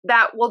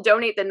 that will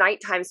donate the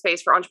nighttime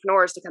space for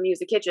entrepreneurs to come use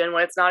the kitchen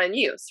when it's not in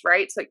use,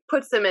 right? So it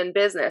puts them in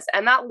business.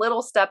 And that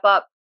little step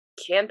up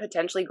can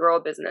potentially grow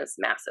a business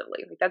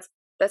massively.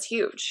 That's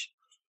huge.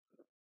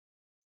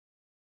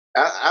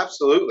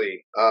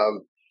 Absolutely.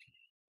 I'm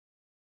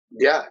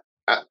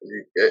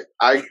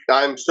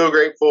so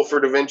grateful for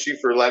Da Vinci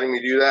for letting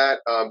me do that.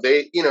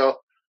 They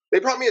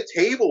brought me a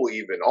table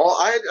even.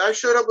 I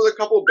showed up with a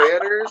couple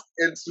banners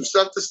and some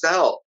stuff to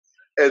sell.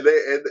 And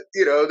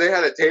they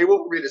had a table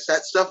for me to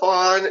set stuff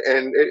on,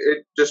 and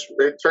it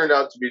turned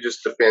out to be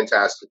just a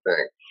fantastic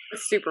thing.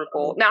 Super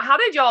cool. Now, how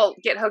did y'all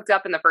get hooked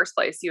up in the first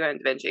place, you and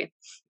Da Vinci?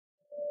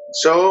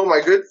 So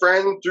my good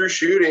friend through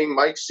shooting,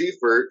 Mike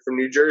Seifert from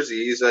New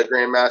Jersey, he's a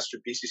Grandmaster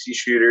PCC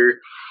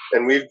shooter,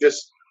 and we've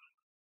just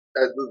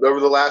over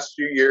the last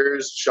few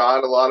years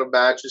shot a lot of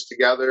matches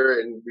together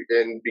and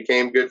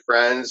became good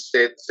friends.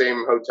 Stayed at the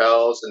same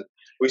hotels, and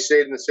we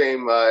stayed in the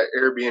same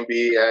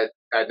Airbnb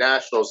at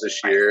Nationals this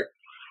year.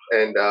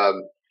 And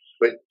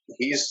but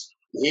he's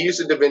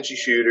a Da Vinci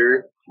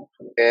shooter,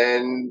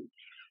 and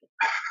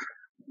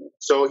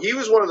so he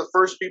was one of the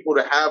first people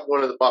to have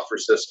one of the buffer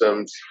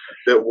systems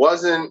that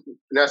wasn't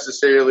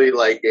necessarily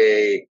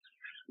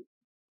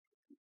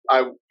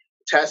I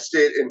test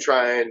it and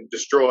try and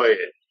destroy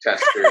it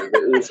tester.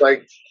 It was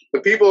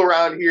the people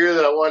around here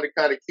that I wanted to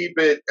kind of keep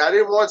it. I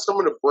didn't want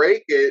someone to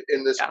break it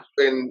in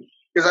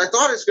because I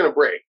thought it's going to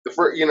break.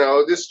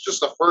 This is just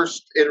the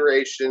first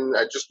iteration.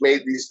 I just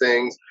made these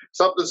things.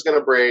 Something's going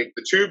to break.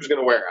 The tube's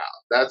going to wear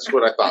out. That's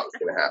what I thought was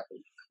going to happen.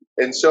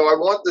 And so I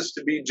want this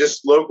to be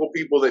just local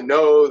people that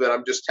know that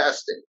I'm just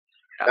testing.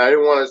 And I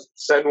didn't want to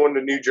send one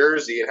to New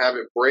Jersey and have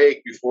it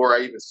break before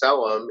I even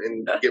sell them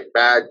and get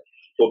bad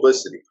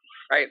publicity.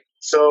 Right.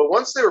 So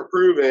once they were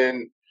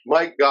proven,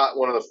 Mike got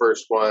one of the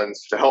first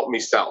ones to help me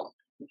sell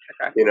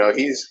them.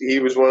 Okay. He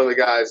was one of the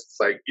guys that's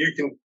like, you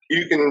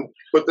can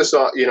put this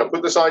on,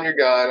 put this on your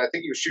gun. I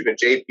think he was shooting a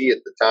JP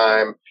at the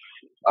time.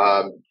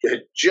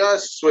 Had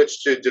just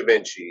switched to Da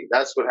Vinci.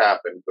 That's what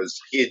happened. Was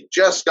he had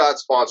just got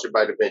sponsored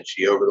by Da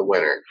Vinci over the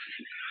winter,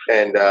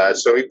 and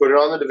so he put it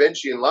on the Da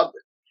Vinci and loved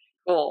it.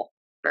 Cool,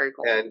 very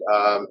cool. And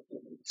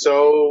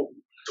so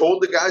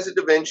told the guys at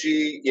Da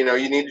Vinci,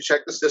 you need to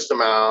check the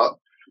system out.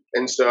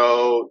 And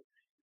so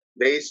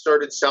they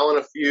started selling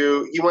a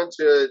few. He went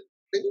to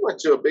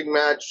a big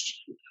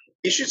match.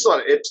 He shoots a lot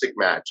of IPSC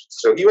matches,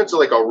 so he went to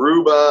like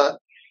Aruba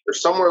or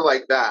somewhere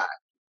like that,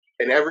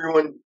 and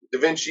everyone. Da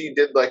Vinci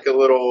did like a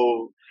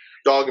little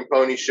dog and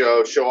pony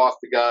show off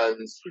the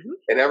guns,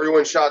 and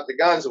everyone shot the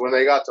guns. And when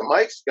they got to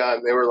Mike's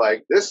gun, they were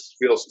like, "This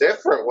feels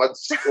different."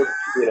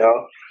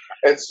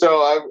 And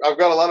so I've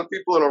got a lot of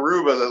people in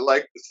Aruba that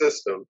like the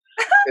system.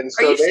 And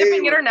so are you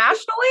shipping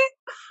internationally?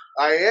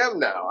 I am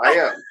now.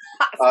 I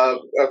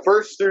am.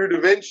 First through Da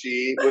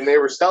Vinci when they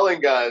were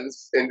selling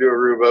guns into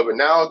Aruba, but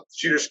now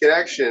Shooters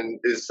Connection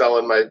is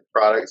selling my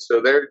products,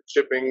 so they're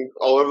shipping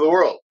all over the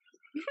world.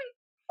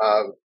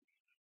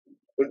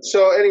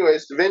 So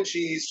anyways, Da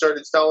Vinci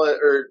started selling,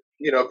 or,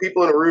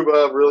 people in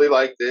Aruba really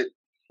liked it,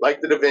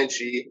 liked the Da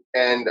Vinci.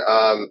 And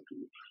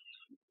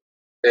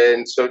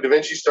so Da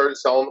Vinci started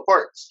selling the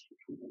parts.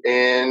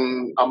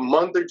 And a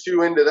month or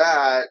two into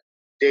that,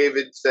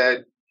 David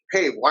said,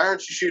 "Hey, why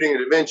aren't you shooting a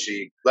Da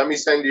Vinci? Let me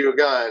send you a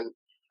gun."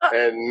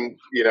 And,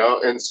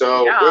 and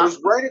so it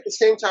was right at the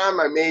same time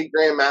I made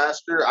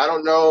Grandmaster. I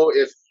don't know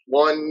if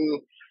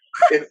one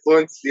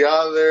influenced the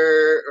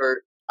other,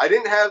 or I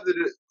didn't have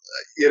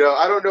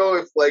I don't know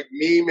if like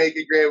me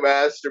making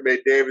Grandmaster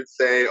made David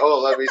say, "Oh,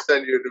 let me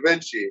send you a Da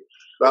Vinci."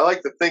 But I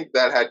like to think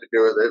that had to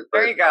do with it.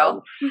 There you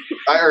go.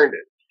 I earned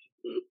it.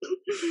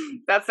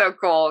 That's so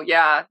cool.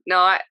 Yeah.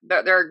 No,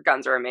 their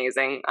guns are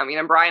amazing. I mean,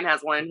 and Brian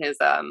has one in his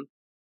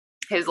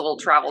little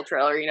travel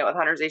trailer, with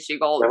Hunter's HG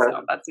Gold.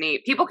 So that's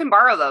neat. People can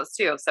borrow those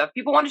too. So if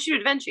people want to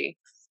shoot a Da Vinci,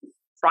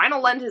 Brian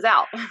will lend his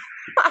out.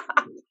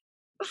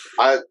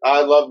 I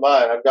love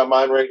mine. I've got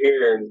mine right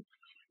here, and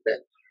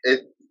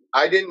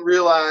I didn't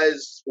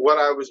realize what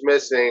I was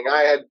missing.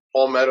 I had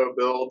palmetto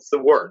builds that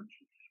worked,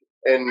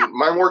 and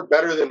mine worked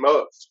better than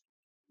most.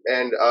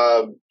 And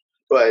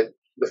but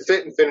the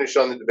fit and finish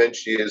on the Da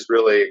Vinci is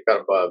really kind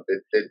of above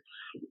it.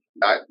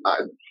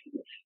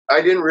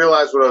 I didn't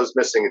realize what I was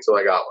missing until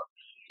I got one.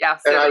 Yeah,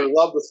 and I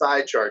love the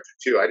side charger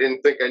too. I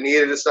didn't think I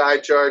needed a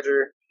side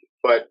charger,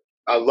 but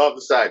I love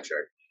the side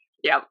charger.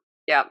 Yep.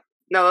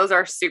 No, those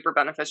are super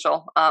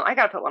beneficial. I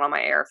got to put one on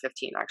my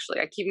AR-15, actually.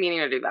 I keep meaning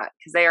to do that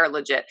because they are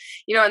legit.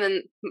 And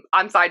then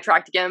I'm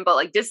sidetracked again, but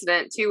like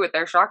Dissident too with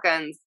their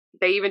shotguns,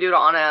 they even do it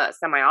on a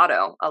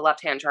semi-auto, a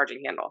left-hand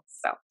charging handle.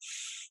 So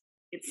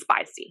it's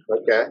spicy.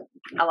 Okay.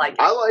 I like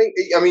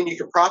it. I mean, you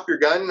can prop your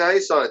gun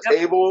nice on a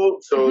table.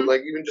 So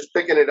like even just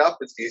picking it up,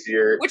 it's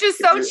easier. Which is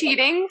so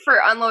cheating for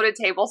unloaded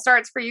table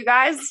starts for you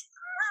guys.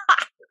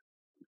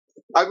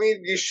 I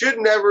mean, you should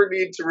never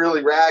need to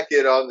really rack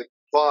it on the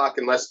clock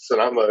unless it's an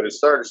unloaded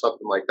start or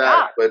something like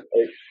that.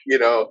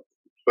 Yeah.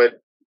 But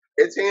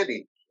it's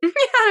handy.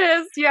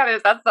 Yeah, it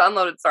is. That's the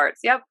unloaded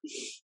starts. Yep.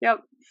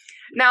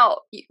 Now,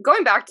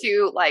 going back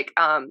to like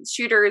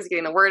shooters,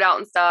 getting the word out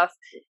and stuff,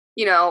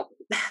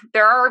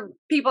 there are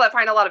people that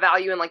find a lot of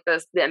value in like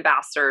the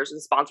ambassadors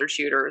and sponsored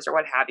shooters or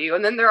what have you.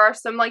 And then there are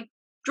some like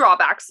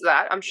drawbacks to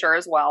that, I'm sure,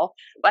 as well.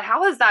 But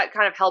how has that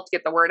kind of helped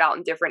get the word out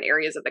in different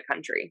areas of the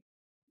country?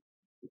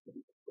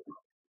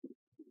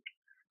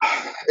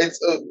 It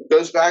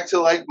goes back to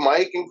like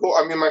Mike and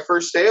Corey. I mean, my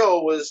first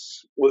sale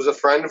was a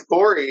friend of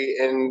Corey,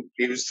 and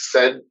he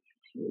said,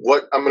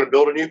 "What I'm going to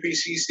build a new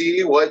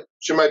PCC. What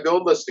should my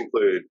build list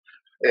include?"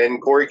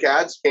 And Corey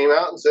Katz came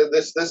out and said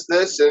this,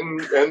 and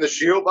the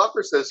Scheel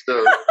buffer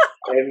system.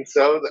 And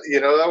so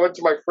that went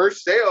to my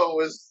first sale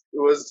was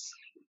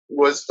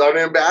an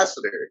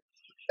ambassador,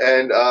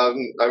 and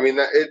I mean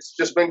it's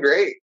just been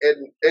great.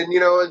 And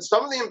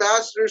some of the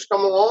ambassadors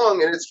come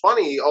along, and it's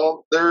funny.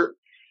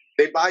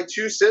 They buy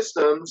two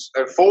systems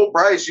at full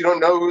price. You don't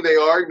know who they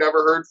are. You never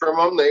heard from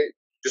them. They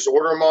just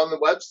order them on the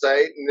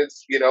website, and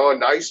it's, a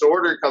nice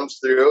order comes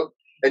through,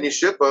 and you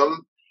ship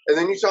them. And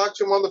then you talk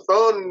to them on the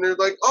phone, and they're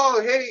like,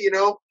 "Oh, hey,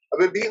 I've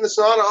been beating the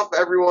snot off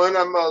everyone.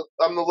 I'm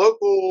the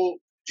local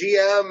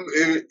GM,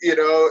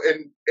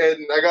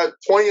 and I got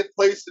 20th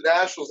place at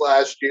Nationals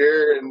last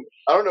year, and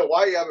I don't know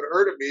why you haven't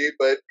heard of me,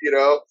 but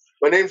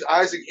my name's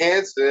Isaac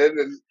Hansen,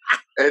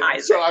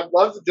 and so I'd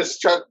love to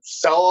just try to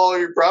sell all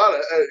your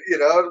product,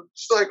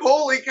 just like,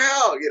 holy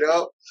cow,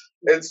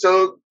 And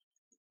so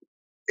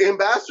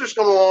ambassadors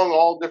come along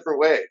all different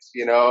ways,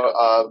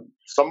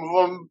 some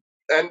of them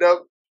end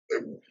up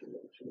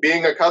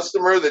being a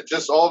customer that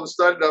just all of a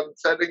sudden I'm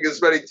sending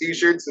as many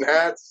T-shirts and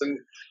hats and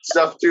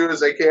stuff to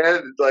as I can.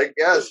 It's like,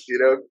 yes,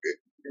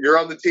 you're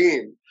on the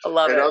team. I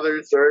love and it.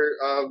 others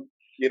are,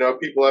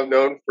 people I've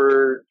known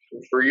for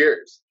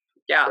years.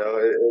 Yeah. So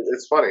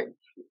it's funny.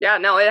 Yeah,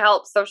 no, it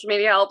helps. Social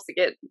media helps to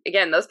get,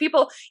 again, those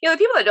people, the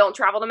people that don't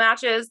travel to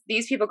matches,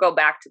 these people go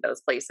back to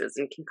those places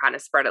and can kind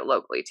of spread it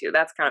locally too.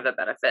 That's kind of a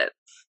benefit,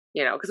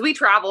 because we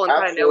travel and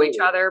kind of know each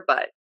other,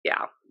 but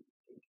yeah.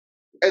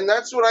 And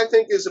that's what I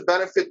think is a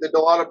benefit that a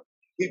lot of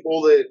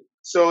people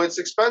so it's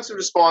expensive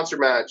to sponsor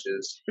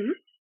matches,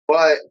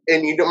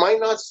 and you might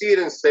not see it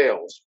in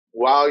sales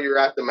while you're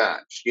at the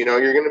match. You're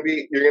going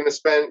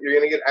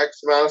to get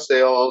X amount of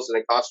sales and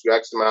it costs you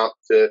X amount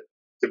to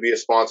be a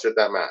sponsor at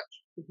that match.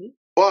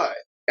 But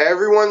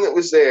everyone that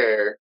was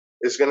there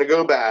is going to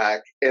go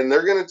back and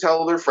they're going to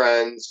tell their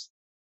friends,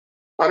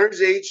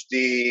 Hunters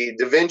HD,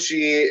 Da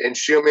Vinci, and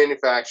Scheel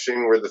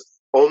Manufacturing were the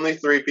only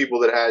 3 people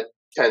that had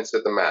tents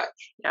at the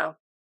match. Yeah.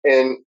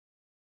 And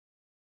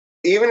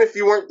even if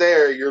you weren't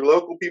there, your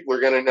local people are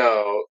going to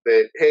know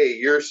that, hey,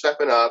 you're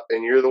stepping up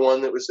and you're the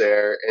one that was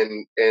there,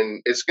 and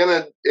it's going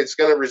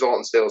to result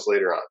in sales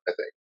later on, I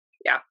think.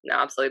 Yeah, no,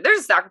 absolutely.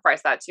 There's a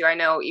sacrifice that too. I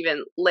know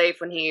even Leif,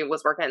 when he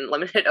was working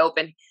limited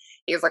open,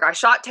 he was like, I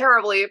shot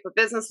terribly, but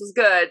business was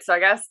good. So I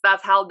guess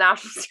that's how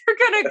nationals are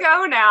going to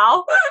go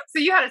now.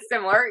 So you had a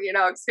similar,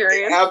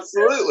 experience.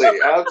 Absolutely.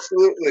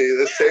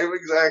 The same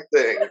exact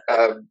thing.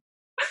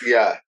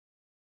 Yeah.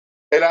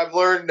 And I've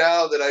learned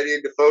now that I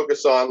need to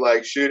focus on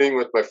like shooting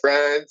with my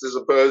friends as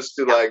opposed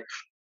to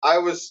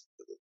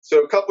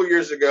so a couple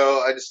years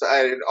ago, I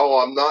decided,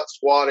 I'm not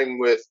squatting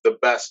with the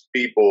best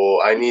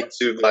people. I need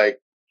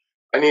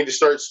to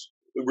start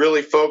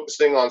really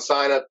focusing on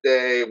sign-up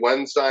day,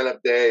 getting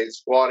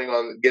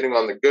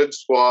on the good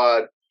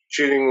squad,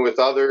 shooting with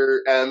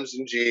other M's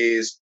and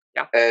G's,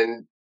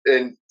 and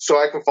so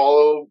I can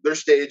follow their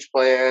stage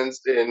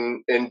plans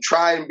and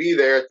try and be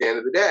there at the end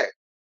of the day.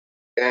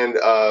 And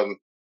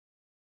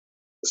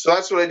so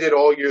that's what I did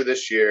all year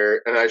this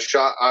year, and I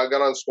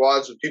got on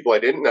squads with people I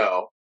didn't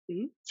know,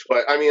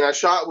 but I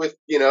shot with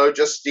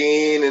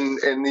Justine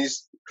and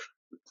these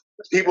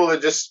people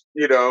that just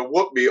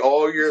whooped me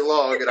all year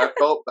long, and I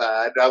felt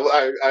bad.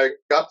 I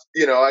got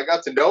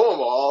to know them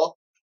all,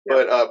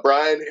 but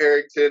Brian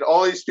Harrington,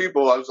 all these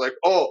people, I was like,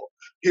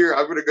 here,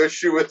 I'm gonna go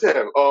shoot with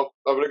him. I'm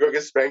gonna go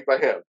get spanked by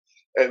him,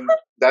 and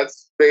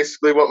that's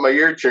basically what my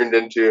year turned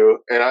into.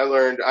 And I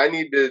learned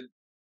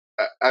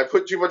I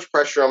put too much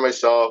pressure on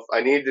myself.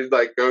 I need to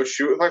go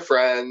shoot with my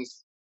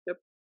friends,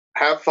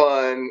 have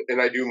fun,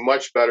 and I do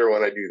much better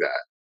when I do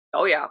that.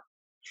 Oh yeah.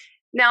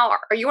 Now,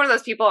 are you one of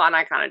those people, and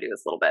I kind of do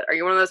this a little bit, are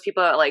you one of those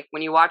people that,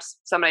 when you watch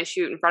somebody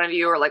shoot in front of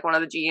you, or one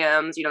of the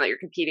GMs, that you're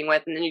competing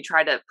with, and then you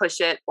try to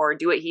push it or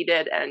do what he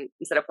did and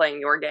instead of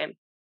playing your game?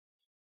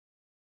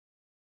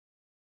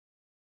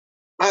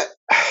 I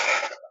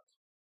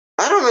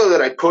don't know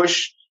that I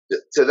push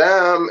to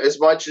them as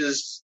much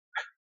as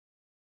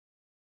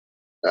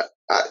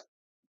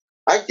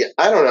I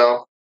don't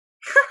know.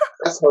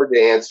 That's hard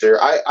to answer.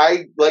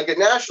 I at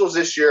nationals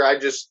this year, I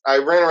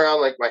ran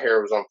around like my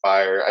hair was on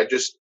fire.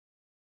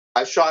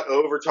 I shot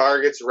over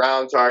targets,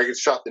 around targets,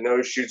 shot the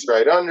nose shoots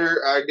right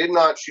under. I did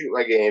not shoot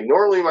my game.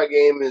 Normally my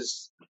game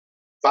is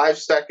 5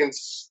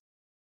 seconds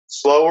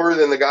slower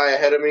than the guy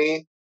ahead of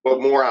me, but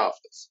more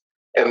alphas.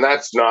 And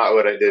that's not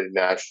what I did at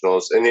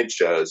nationals, and it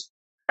shows.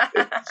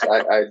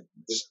 I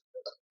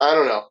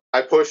don't know.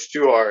 I pushed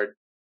too hard,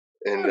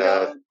 and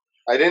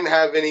I didn't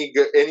have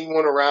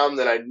anyone around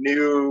that I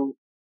knew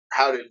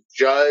how to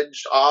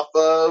judge off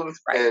of,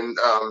 and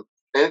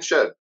it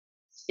showed.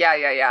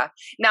 Yeah.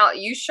 Now,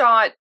 you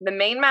shot the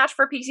main match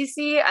for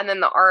PCC and then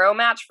the RO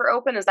match for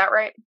Open, is that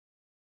right?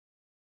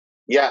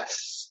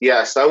 Yes.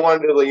 I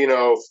wanted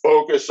to,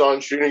 focus on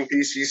shooting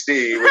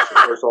PCC, which of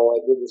course all I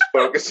did was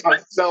focus on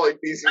selling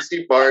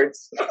PCC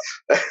parts.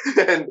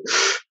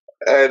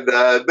 and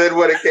then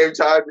when it came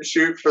time to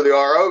shoot for the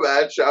RO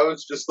match, I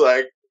was just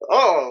like,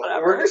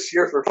 we're just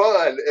here for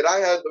fun. And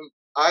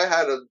I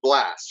had a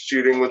blast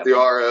shooting with the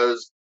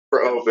ROs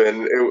for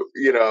Open,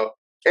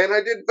 and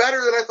I did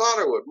better than I thought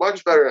I would,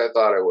 much better than I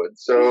thought I would.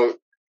 So,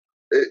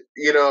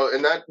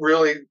 and that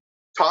really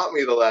taught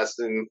me the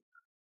lesson: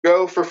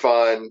 go for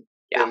fun,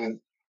 and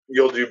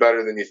you'll do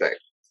better than you think.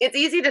 It's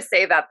easy to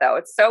say that, though.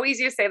 It's so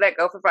easy to say that,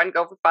 go for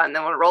fun.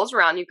 Then when it rolls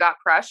around, you've got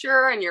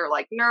pressure and you're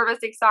nervous,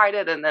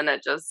 excited, and then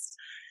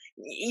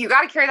you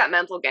got to carry that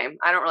mental game.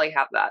 I don't really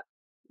have that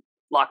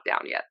locked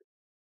down yet.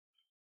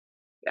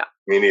 Yeah.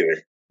 Me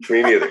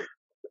neither.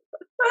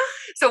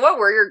 So what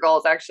were your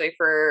goals actually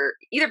for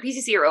either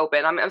PCC or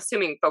Open? I'm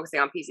assuming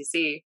focusing on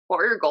PCC. What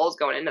were your goals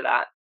going into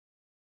that?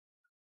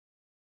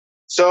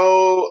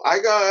 So I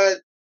got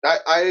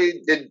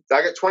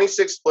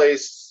 26th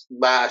place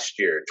last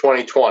year,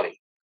 2020.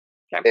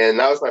 Okay. And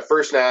that was my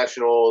first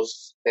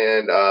nationals.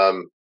 And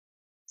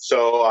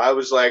so I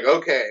was like,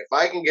 okay, if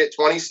I can get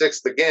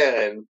 26th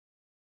again,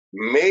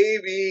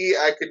 maybe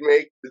I could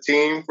make the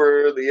team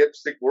for the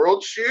IPSC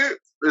World Shoot.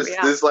 This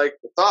is the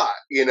thought,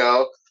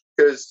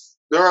 because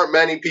there aren't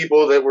many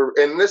people that were,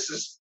 and this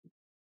is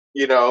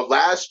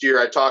last year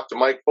I talked to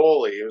Mike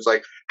Foley. It was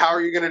like, how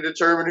are you going to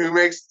determine who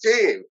makes the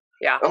team?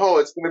 Yeah. Oh,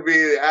 it's going to be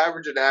the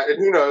average, and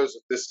who knows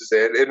if this is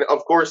it. And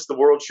of course, the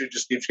world shoot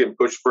just keeps getting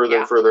pushed further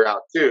and further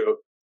out too.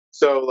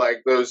 So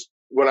like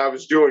when I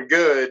was doing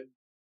good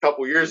a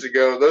couple years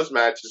ago, those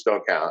matches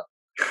don't count.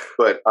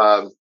 But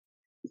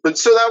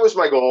so that was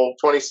my goal,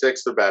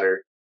 26 or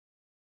better.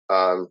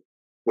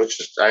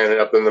 Which I ended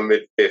up in the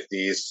mid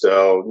 50s,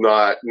 so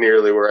not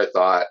nearly where I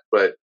thought.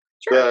 But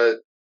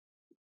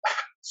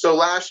so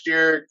last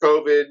year,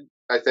 COVID,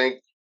 I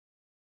think,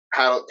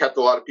 kept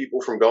a lot of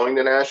people from going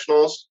to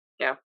nationals.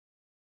 Yeah.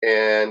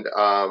 And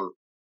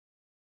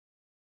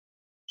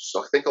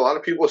so I think a lot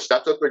of people have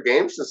stepped up their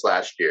game since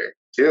last year,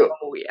 too.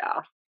 Oh,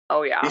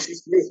 yeah.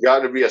 PCC has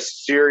gotten to be a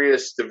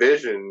serious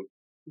division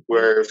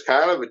where it's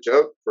kind of a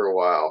joke for a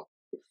while.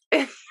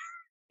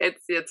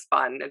 It's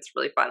fun. It's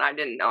really fun. I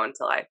didn't know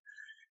until I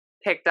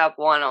picked up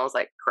one. I was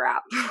like,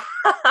 crap.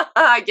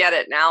 I get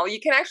it now.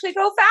 You can actually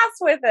go fast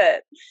with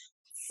it.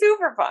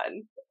 Super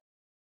fun.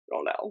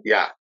 Oh, no.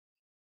 Yeah.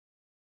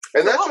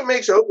 And that's what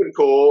makes Open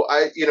cool.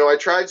 I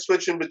tried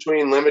switching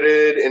between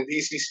limited and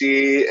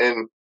PCC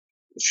and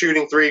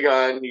shooting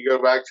 3-gun. You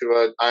go back to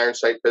an iron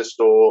sight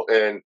pistol,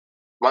 and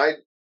my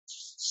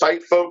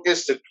sight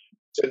focus to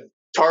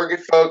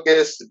target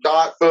focus, to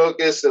dot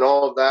focus, and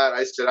all of that.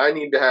 I said I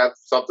need to have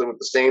something with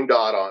the same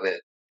dot on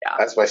it. Yeah.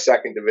 That's my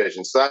second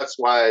division. So that's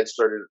why I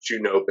started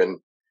shooting Open.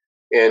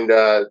 And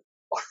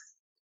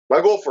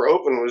my goal for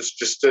Open was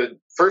just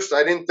first,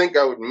 I didn't think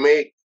I would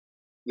make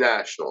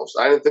nationals.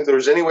 I didn't think there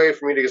was any way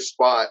for me to get a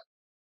spot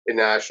in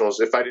nationals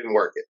if I didn't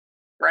work it.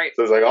 Right.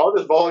 So I was like, I'll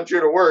just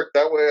volunteer to work.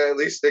 That way at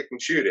least they can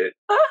shoot it.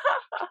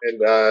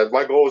 And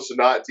my goal was to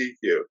not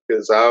DQ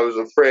because I was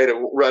afraid of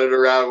running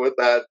around with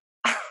that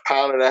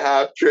 1.5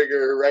 pound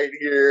trigger right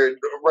here,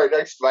 right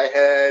next to my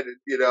head.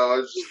 And, I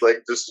was just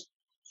like, just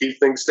keep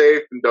things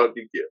safe and don't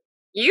DQ.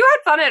 You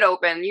had fun at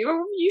Open.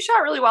 You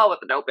shot really well with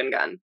an Open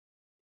gun.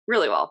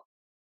 Really well.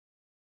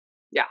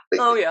 Yeah.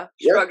 Oh, yeah.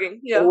 Shrugging.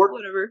 Yeah,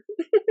 whatever.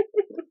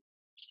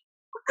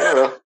 I don't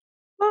know.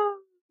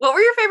 What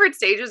were your favorite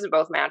stages in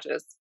both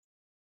matches?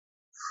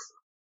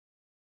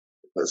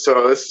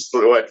 So this is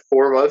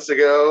 4 months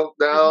ago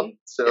now. Mm-hmm.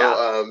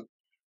 So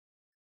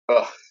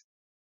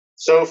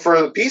so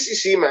for the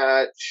PCC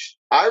match,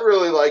 I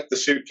really liked the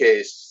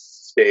suitcase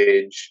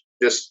stage.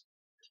 Just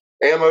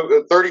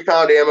ammo,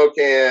 30-pound ammo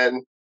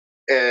can,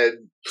 and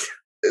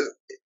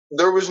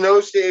there was no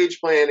stage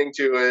planning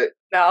to it.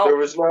 No. There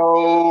was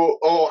no,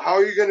 how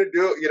are you going to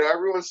do it?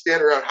 Everyone's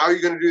standing around. How are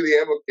you going to do the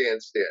ammo can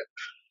stand?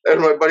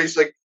 And my buddy's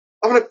like,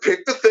 I'm going to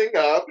pick the thing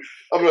up.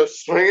 I'm going to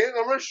swing it. And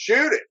I'm going to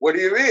shoot it. What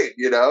do you mean?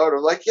 And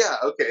I'm like, yeah,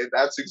 okay,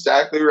 that's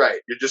exactly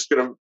right. You're just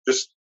going to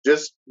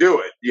just do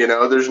it.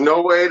 There's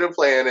no way to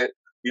plan it.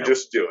 You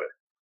just do it.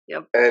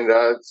 Yep. And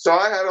so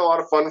I had a lot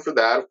of fun for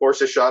that. Of course,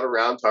 I shot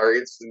around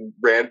targets and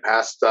ran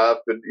past stuff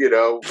and,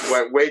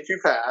 went way too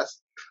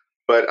fast.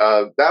 But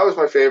that was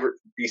my favorite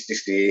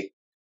BCC.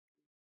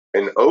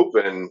 And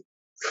Open,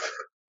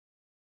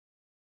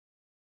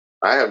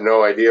 I have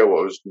no idea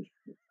what was.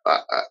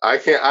 I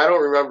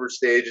don't remember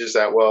stages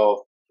that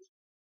well.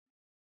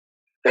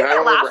 And I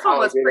don't remember last one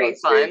was pretty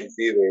fun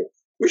either.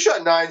 We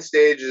shot 9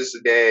 stages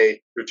a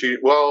day for 2.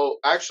 Well,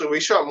 actually, we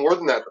shot more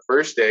than that the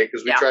first day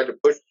because we tried to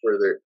push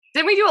further.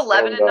 Didn't we do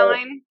 11 and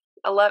 9?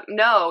 11?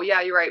 No,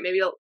 yeah, you're right.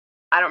 Maybe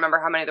I don't remember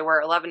how many there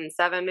were. 11 and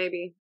 7,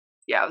 maybe.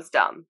 Yeah, it was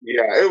dumb.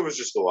 Yeah, it was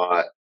just a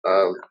lot.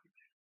 I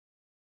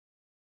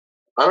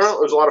don't know.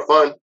 It was a lot of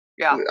fun.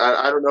 Yeah.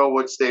 I don't know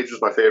what stage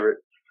was my favorite.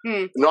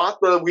 Not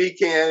the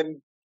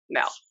weekend.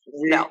 No.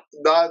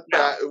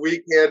 That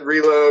weekend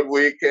reload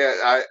weekend.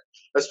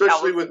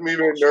 Especially with me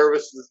being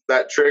nervous,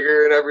 that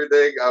trigger and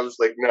everything. I was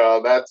like,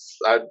 no,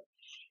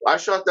 I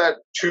shot that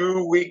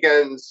 2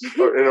 weekends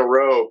in a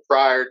row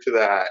prior to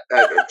that.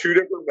 At 2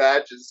 different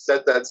matches,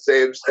 set that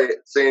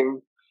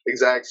same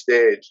exact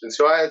stage. And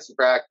so I had some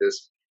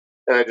practice.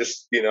 And I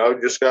just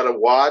got to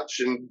watch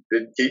and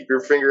keep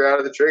your finger out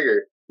of the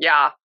trigger.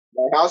 Yeah.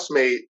 My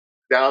housemate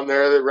down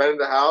there that rented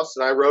the house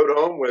and I rode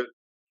home with,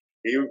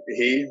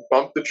 he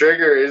bumped the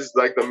trigger, is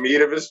like the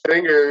meat of his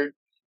finger,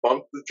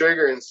 bumped the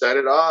trigger and set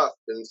it off.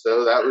 And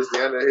so that was the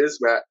end of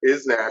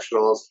his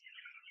nationals.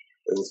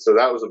 And so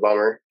that was a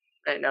bummer.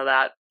 I didn't know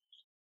that.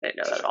 I didn't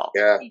know that at all.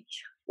 Yeah.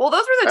 Well,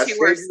 those were the that two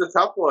worst. That stage is a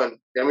tough one.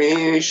 I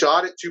mean, he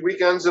shot it 2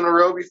 weekends in a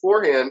row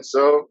beforehand.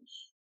 So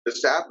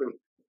this happened.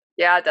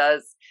 Yeah, it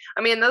does.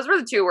 I mean, those were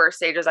the 2 worst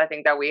stages I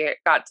think that we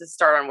got to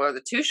start on were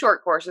the 2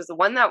 short courses. The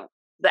one that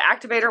the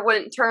activator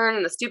wouldn't turn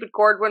and the stupid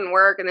cord wouldn't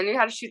work, and then you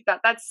had to shoot that.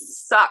 That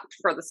sucked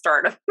for the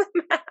start of the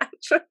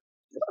match.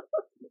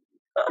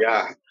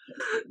 Yeah.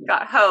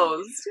 Got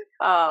hosed.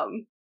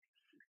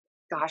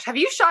 Gosh, have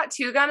you shot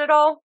 2-gun at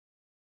all?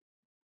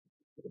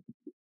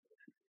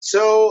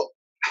 So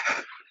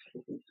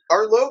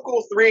our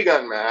local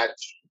 3-gun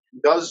match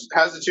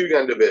has a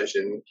 2-gun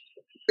division,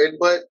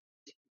 but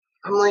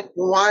I'm like,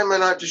 why am I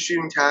not just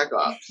shooting tac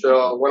ops?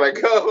 So when I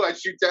go, I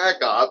shoot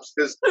tac ops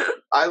because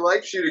I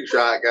like shooting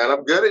shotgun.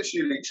 I'm good at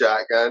shooting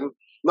shotgun.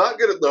 Not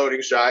good at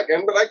loading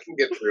shotgun, but I can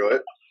get through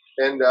it.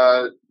 And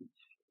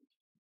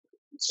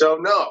So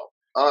no,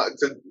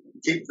 to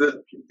keep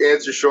the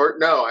answer short,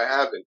 no, I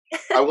haven't.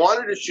 I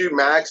wanted to shoot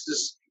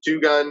Max's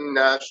 2-gun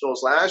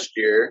nationals last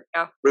year,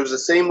 Yeah. but it was the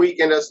same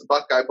weekend as the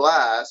Buckeye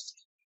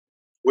Blast,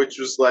 which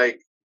was like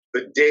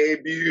the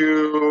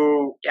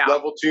debut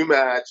level 2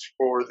 match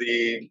for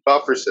the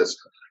buffer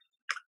system.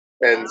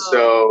 And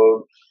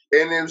so,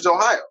 and it was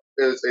Ohio.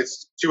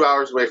 It's 2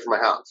 hours away from my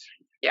house.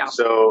 Yeah.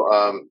 So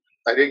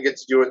I didn't get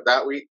to do it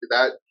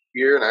that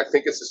year, and I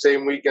think it's the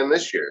same weekend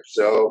this year.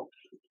 So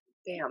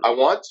damn. I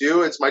want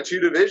to. It's my 2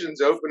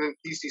 divisions open in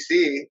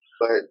PCC,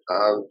 but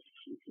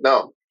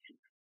no.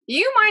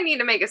 You might need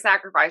to make a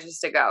sacrifice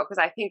just to go, because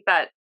I think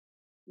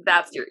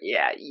that's your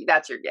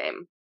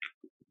game.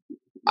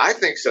 I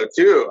think so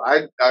too.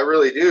 I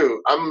really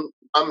do. I'm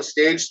a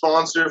stage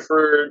sponsor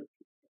for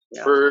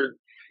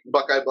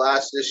Buckeye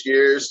Blast this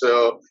year,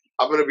 so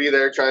I'm going to be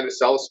there trying to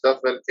sell stuff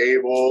at a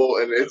table,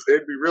 and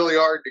it'd be really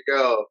hard to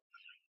go.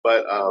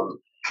 But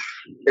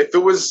if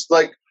it was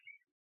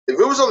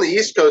on the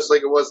East Coast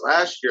like it was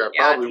last year, I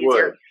probably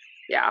would.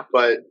 Yeah.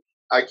 But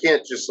I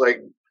can't just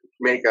like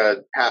make a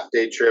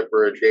half-day trip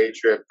or a day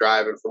trip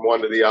driving from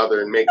one to the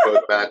other and make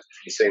both matches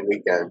the same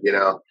weekend, you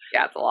know?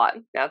 Yeah, it's a lot.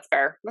 That's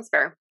fair.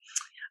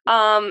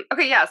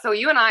 Okay, yeah, so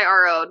you and I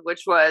RO'd,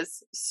 which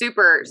was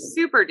super,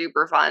 super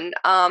duper fun.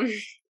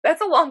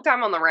 That's a long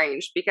time on the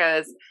range,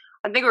 because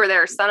I think we were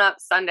there sun up,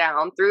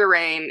 sundown, through the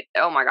rain.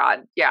 Oh my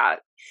God. Yeah.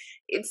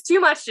 It's too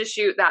much to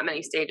shoot that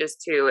many stages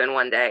too in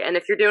one day. And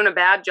if you're doing a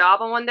bad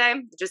job on one day,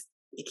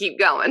 you keep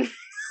going.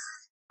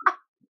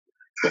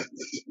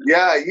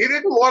 Yeah, you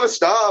didn't want to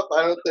stop,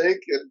 I don't think.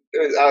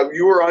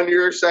 You were on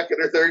your second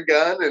or third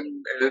gun,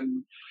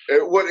 and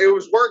it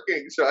was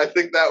working. So I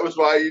think that was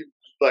why you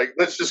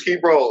let's just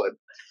keep rolling.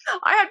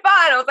 I had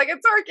fun. I was like,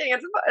 it's working.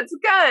 It's a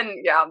gun.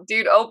 Yeah,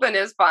 dude, open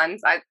is fun.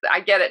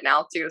 I get it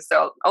now too.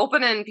 So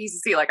open and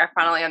PCC, I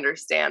finally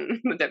understand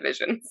the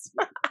divisions.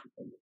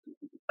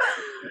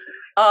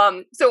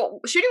 So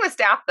shooting with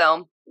staff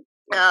though,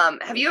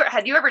 had you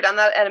ever done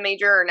that at a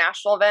major or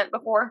national event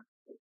before?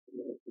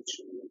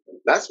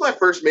 That's my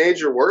first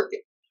major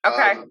working.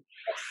 Okay.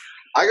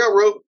 I got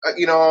roped,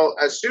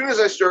 as soon as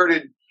I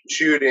started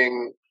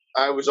shooting,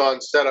 I was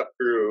on setup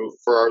crew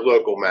for our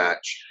local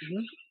match.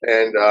 Mm-hmm.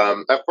 And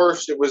at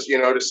first it was,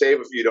 to save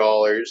a few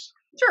dollars.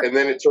 Sure. And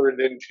then it turned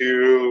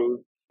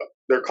into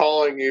they're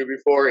calling you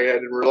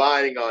beforehand and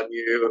relying on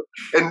you.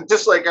 And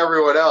just like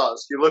everyone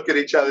else, you look at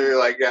each other, you're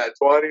like, yeah,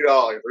 $20.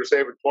 We're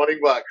saving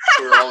 $20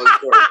 for all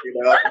this work,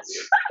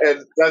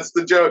 And that's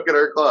the joke at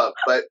our club.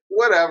 But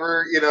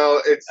whatever,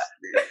 it's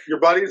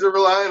your buddies are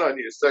relying on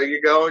you. So you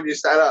go and you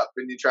set up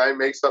and you try and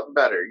make something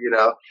better,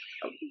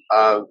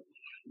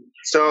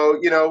 So,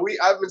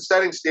 I've been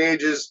setting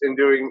stages and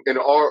doing being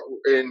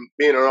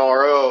an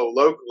RO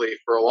locally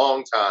for a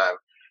long time.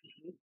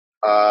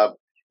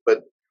 But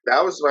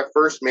that was my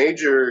first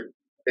major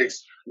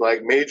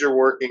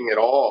working at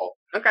all.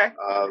 Okay.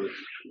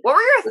 What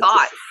were your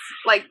thoughts?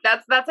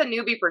 That's a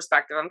newbie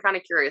perspective. I'm kind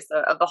of curious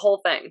of the whole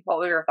thing. What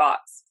were your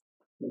thoughts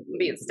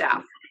being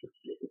staff?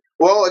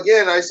 Well,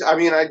 again, I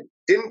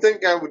didn't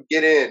think I would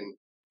get in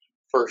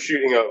for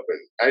shooting open.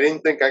 I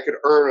didn't think I could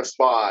earn a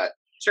spot.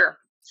 Sure.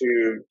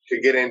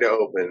 To get into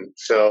open.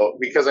 So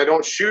because I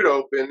don't shoot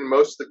open,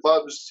 most of the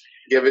clubs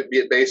give it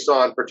based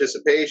on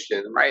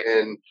participation. Right.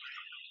 And,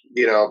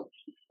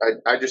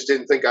 I just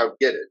didn't think I would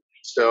get it.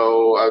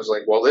 So I was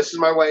like, well, this is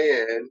my way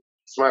in.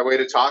 It's my way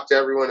to talk to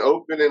everyone.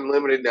 Open and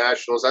limited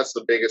nationals, that's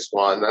the biggest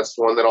one. That's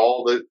the one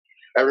that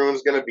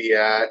everyone's going to be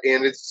at.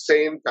 And at the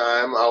same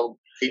time, I'll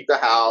keep the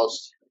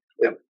house.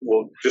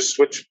 We'll just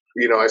switch,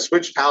 I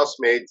switched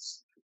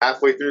housemates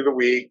halfway through the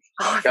week.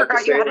 Oh, I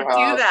forgot you had to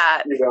do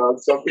that.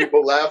 Some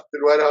people left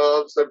and went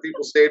home. Some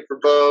people stayed for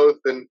both,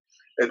 and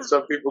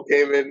some people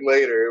came in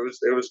later.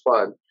 It was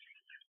fun.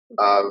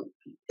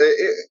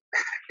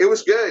 It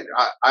was good.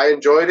 I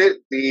enjoyed it.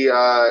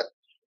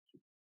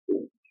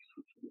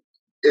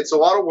 It's a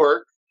lot of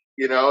work.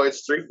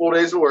 It's 3 full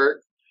days of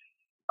work.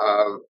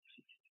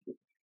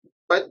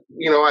 But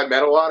I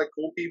met a lot of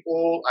cool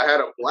people. I had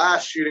a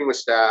blast shooting with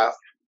staff.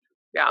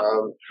 Yeah.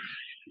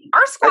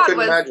 Our squad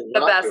was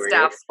the best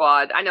staff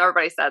squad. I know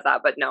everybody says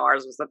that, but no,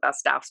 ours was the best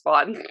staff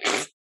squad.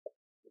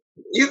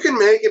 You can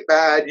make it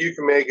bad. You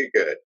can make it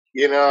good.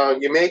 You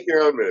make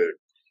your own mood.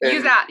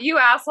 And you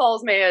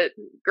assholes made it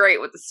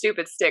great with the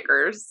stupid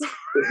stickers.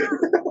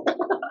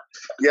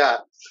 Yeah.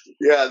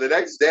 The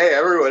next day,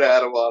 everyone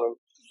had them on them.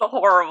 It's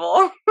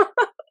horrible.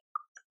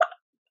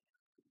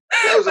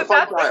 That was a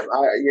fun time.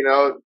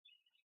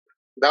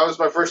 That was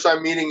my first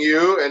time meeting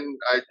you, and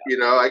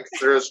I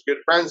consider us good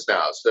friends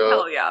now. So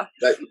hell yeah,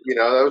 that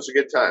was a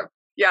good time.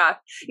 Yeah,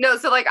 no,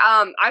 so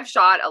I've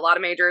shot a lot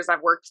of majors.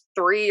 I've worked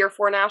 3 or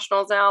 4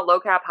 nationals now, low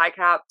cap, high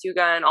cap,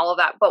 2-gun, all of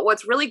that. But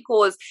what's really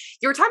cool is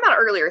you were talking about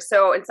earlier.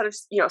 So instead of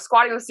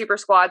squatting with super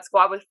squad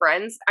with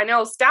friends, I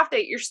know staff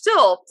day, you're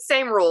still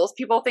same rules.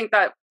 People think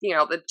that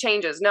the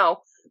changes,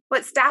 no,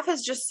 but staff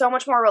is just so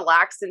much more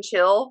relaxed and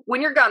chill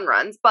when your gun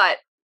runs, but.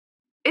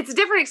 It's a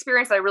different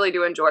experience that I really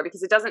do enjoy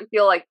because it doesn't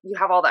feel like you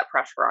have all that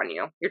pressure on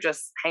you. You're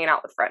just hanging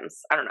out with friends.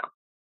 I don't know.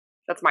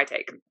 That's my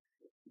take.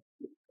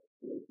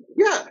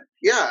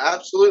 Yeah,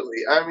 absolutely.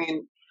 I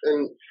mean,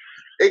 and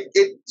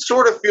it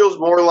sort of feels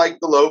more like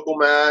the local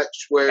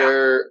match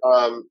where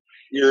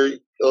you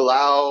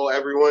allow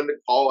everyone to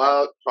call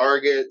out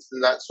targets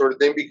and that sort of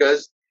thing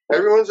because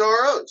everyone's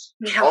ROs.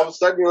 Yeah. All of a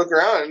sudden you look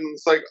around and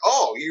it's like,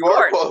 oh, you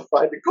are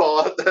qualified to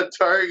call out that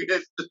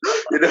target.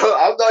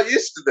 I'm not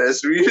used to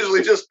this. We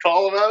usually just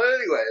call them out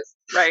anyways.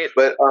 Right.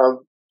 But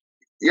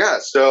yeah,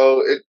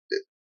 so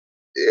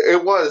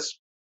it was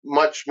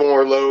much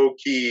more low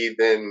key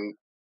than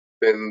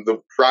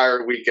the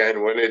prior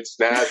weekend when it's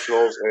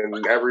nationals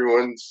and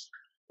everyone's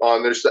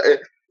on their side.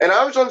 And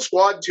I was on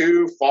squad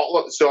 2,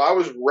 so I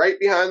was right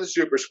behind the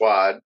super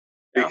squad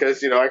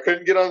because I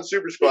couldn't get on the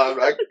super squad,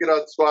 but I could get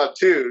on squad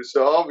 2,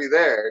 so I'll be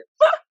there.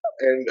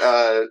 And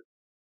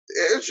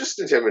it was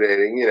just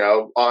intimidating,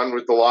 on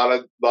with a lot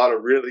of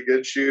really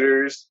good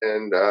shooters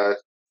and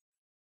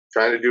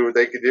trying to do what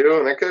they could do,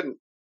 and I couldn't.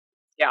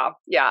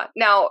 Yeah.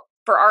 Now,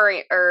 for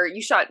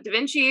you shot Da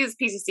Vinci's,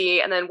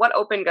 PCC, and then what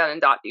open gun and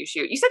dot do you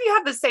shoot? You said you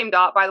have the same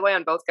dot, by the way,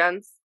 on both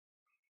guns?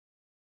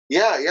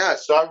 Yeah.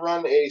 So I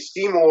run a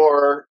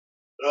Seymour.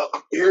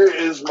 Here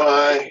is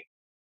my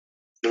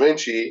Da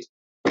Vinci.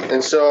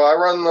 And so I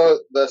run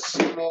the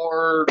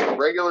Seymour,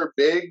 regular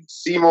big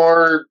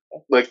Seymour,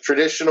 like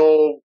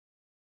traditional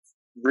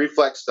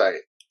reflex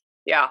sight.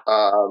 Yeah.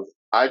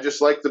 I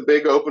just like the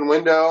big open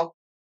window.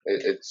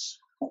 It's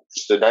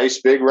just a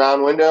nice big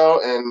round window,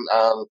 and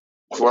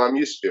it's what I'm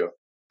used to.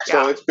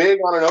 So it's big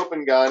on an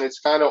open gun. It's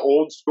kind of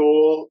old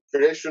school,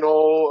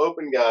 traditional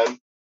open gun,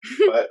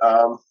 but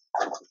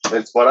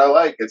it's what I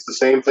like. It's the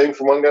same thing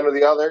from one gun to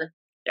the other.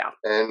 Yeah.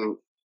 And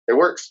it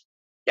works.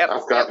 Yep.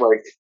 I've got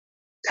like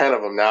 10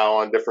 of them now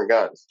on different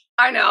guns.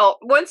 I know.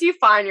 Once you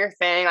find your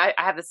thing, I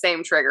have the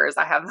same triggers.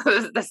 I have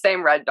the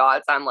same red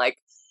dots. I'm like,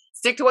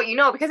 stick to what you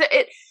know, because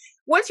it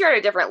once you're at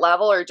a different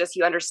level or just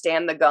you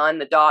understand the gun,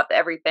 the dot,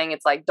 everything,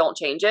 it's like, don't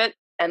change it.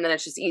 And then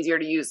it's just easier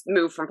to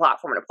move from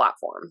platform to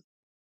platform,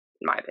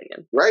 in my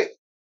opinion. Right.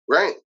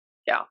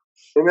 Yeah.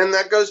 And then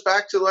that goes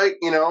back to like,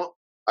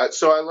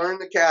 so I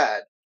learned the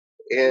CAD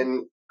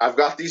and I've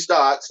got these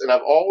dots and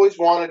I've always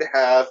wanted to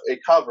have a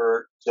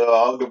cover. So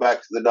I'll go back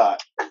to the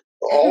dot. I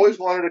always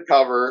wanted a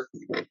cover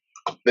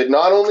that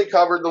not only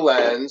covered the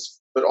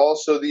lens, but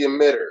also the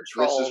emitters.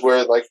 This is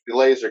where like the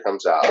laser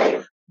comes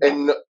out.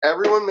 And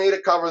everyone made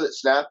a cover that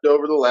snapped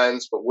over the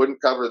lens, but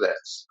wouldn't cover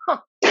this. Huh.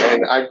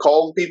 And I'd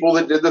call the people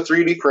that did the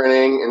 3D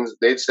printing, and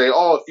they'd say,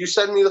 oh, if you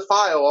send me the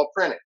file, I'll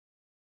print it.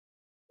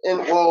 And,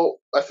 well,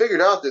 I figured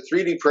out that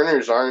 3D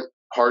printers aren't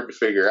hard to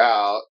figure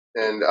out.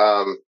 And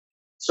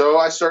so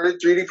I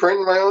started 3D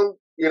printing my own,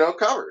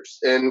 covers.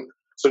 And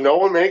so no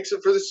one makes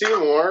it for the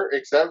Seymour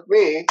except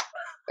me.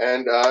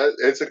 And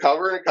it's a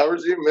cover, and it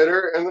covers the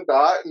emitter and the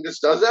dot and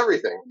just does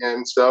everything.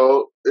 And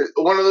so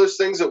one of those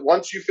things that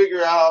once you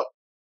figure out,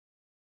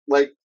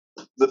 like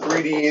the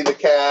 3D, the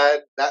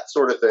CAD, that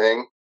sort of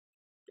thing,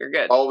 you're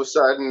good. All of a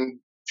sudden,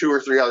 2 or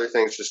 3 other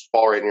things just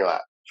fall right in your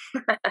lap.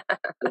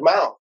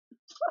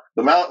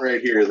 The mount right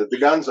here that the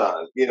gun's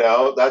on,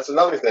 that's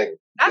another thing.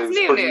 That's it's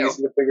new, pretty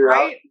easy to figure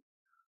out.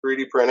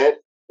 3D print it,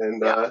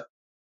 and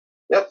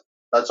yep,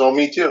 that's all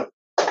me too.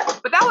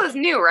 But that was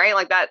new, right?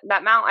 Like that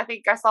mount, I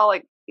think I saw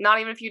like not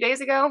even a few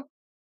days ago.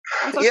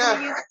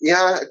 Yeah.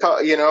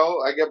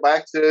 I get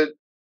back to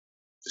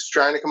just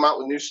trying to come out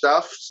with new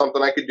stuff,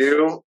 something I could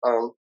do.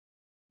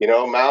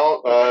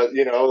 Mount,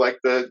 like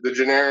the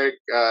generic,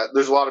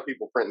 there's a lot of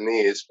people printing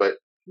these, but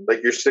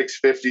like your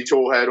 650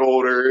 tool head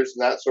holders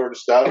and that sort of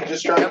stuff.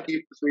 Just trying to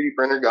keep the 3D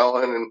printer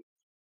going and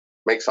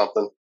make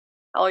something.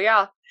 Oh,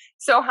 yeah.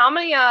 So how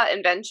many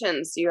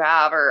inventions do you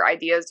have or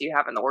ideas do you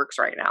have in the works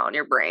right now in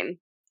your brain?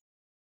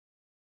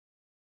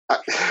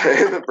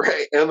 In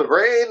the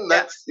brain,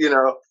 that's,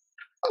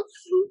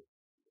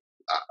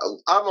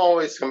 I'm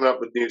always coming up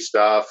with new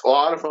stuff. A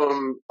lot of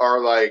them are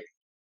like,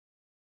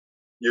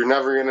 you're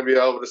never going to be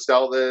able to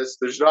sell this.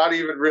 There's not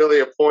even really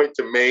a point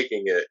to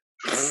making it,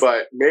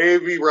 but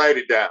maybe write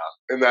it down.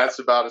 And that's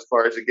about as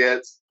far as it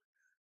gets.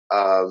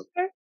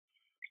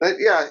 But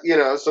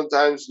yeah,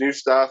 sometimes new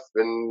stuff.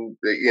 And,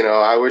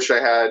 I wish I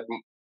had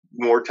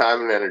more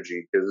time and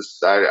energy because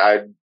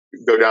I'd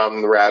go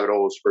down the rabbit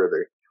holes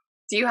further.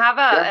 Do you have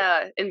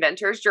a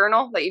inventor's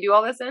journal that you do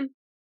all this in?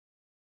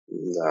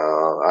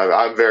 No,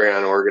 I'm very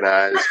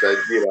unorganized.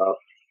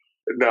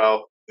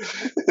 No.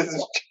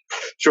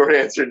 Short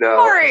answer, no.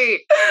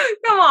 Sorry,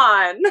 come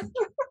on.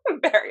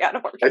 Very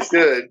unorganized. I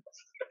should.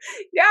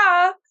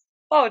 Yeah.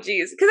 Oh,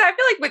 geez. Because I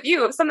feel like with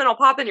you, if something will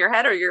pop in your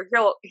head or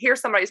you'll hear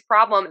somebody's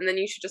problem, and then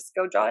you should just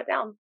go jot it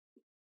down.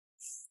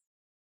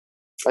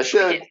 I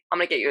should. I'm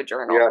gonna get you a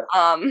journal. Yeah.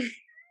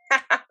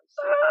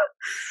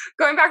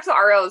 Going back to the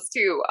ROs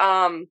too.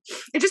 I'm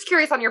just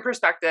curious on your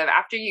perspective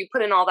after you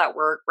put in all that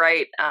work,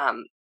 right?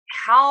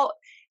 How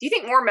do you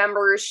think more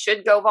members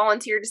should go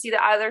volunteer to see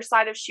the other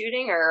side of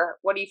shooting, or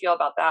what do you feel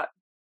about that?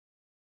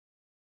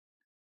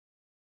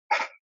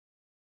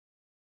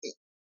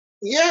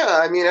 Yeah,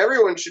 I mean,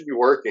 everyone should be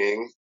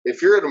working.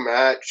 If you're at a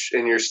match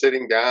and you're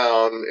sitting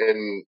down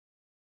and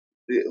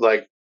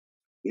like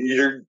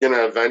you're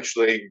gonna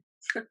eventually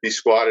be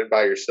squatted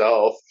by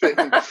yourself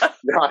and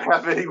not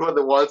have anyone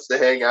that wants to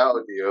hang out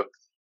with you.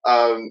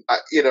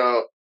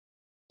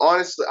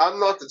 Honestly, I'm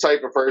not the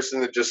type of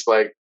person that just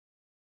like,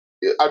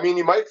 I mean,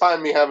 you might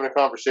find me having a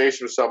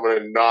conversation with someone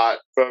and not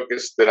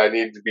focused that I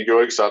need to be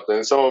doing something.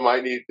 And someone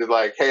might need to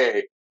like,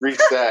 hey,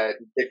 reset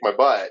and kick my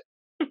butt.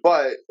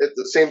 But at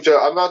the same time,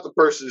 I'm not the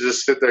person to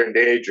just sit there and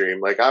daydream.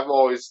 Like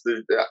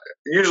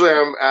usually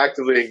I'm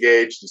actively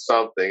engaged in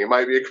something. It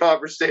might be a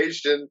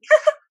conversation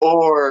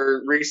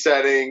or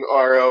resetting,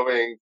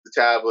 ROing the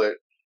tablet.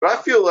 But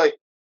I feel like,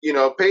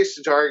 pace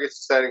to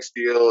targets and setting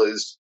steel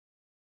is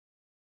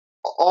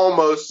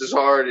almost as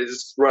hard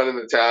as running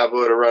the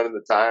tablet or running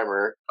the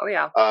timer. Oh,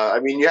 yeah. I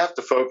mean, you have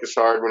to focus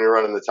hard when you're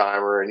running the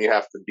timer, and you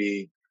have to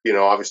be,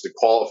 obviously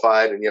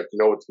qualified, and you have to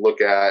know what to look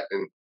at.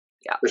 And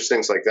there's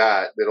things like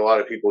that a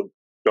lot of people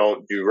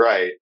don't do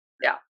right.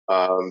 Yeah.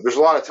 There's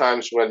a lot of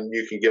times when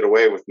you can get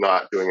away with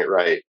not doing it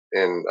right.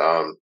 And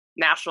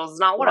Nationals is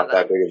not one of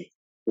them.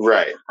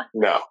 Right.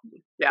 No.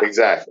 Yeah.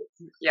 Exactly.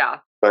 Yeah.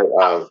 But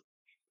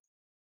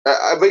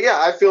yeah,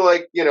 I feel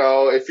like,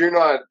 if you're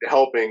not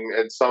helping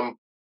at some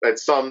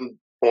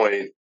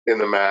point in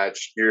the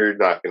match, you're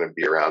not going to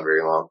be around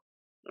very long.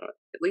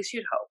 At least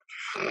you'd hope.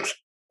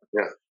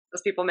 Yeah.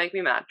 Those people make me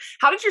mad.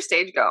 How did your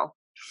stage go?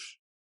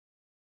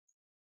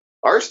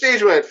 Our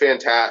stage went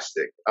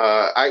fantastic.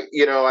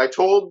 I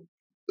told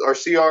our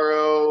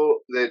CRO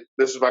that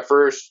this was my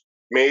first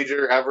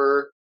major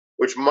ever,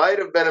 which might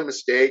have been a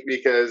mistake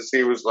because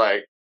he was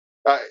like,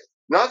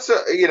 not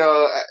that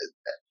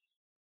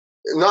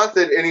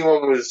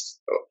anyone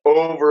was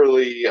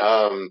overly,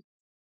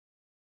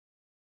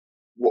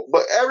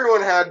 but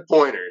everyone had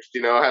pointers,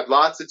 had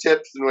lots of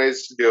tips and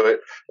ways to do it.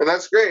 And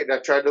that's great. I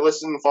tried to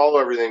listen and follow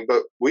everything,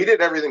 but we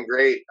did everything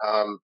great.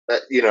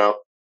 We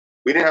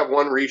didn't have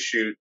one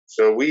reshoot.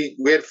 So we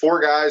had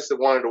 4 guys that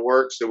wanted to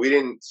work. So we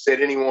didn't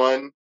sit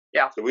anyone.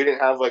 Yeah. So we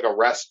didn't have like a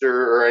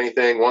rester or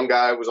anything. One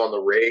guy was on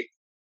the rake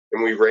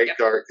and we raked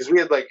because we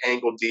had like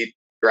ankle deep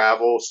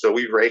gravel. So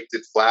we raked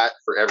it flat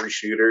for every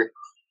shooter.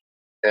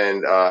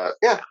 And,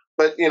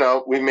 but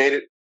we made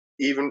it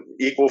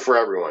equal for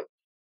everyone.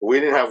 We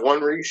didn't have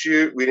one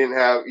reshoot. We didn't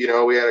have,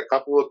 we had a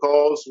couple of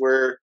calls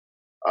where,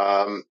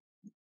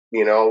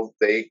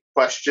 they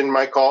questioned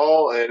my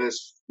call and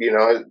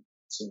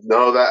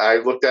know that I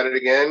looked at it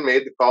again,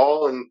 made the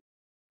call. And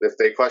if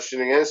they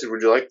questioned again, I said,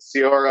 would you like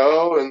the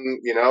CRO?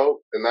 And,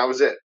 and that was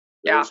it.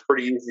 Yeah. It was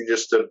pretty easy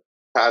just to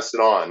pass it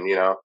on,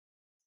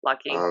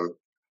 Lucky.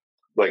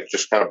 Like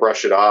just kind of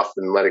brush it off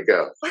and let it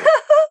go.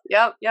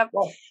 Yep. Yeah.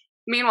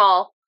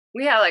 Meanwhile,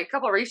 we had like a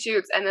couple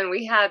reshoots, and then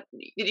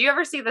did you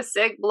ever see the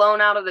SIG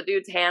blown out of the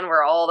dude's hand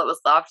where all that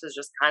was left is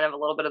just kind of a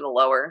little bit of the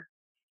lower?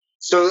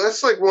 So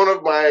that's like one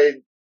of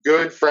my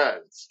good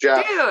friends,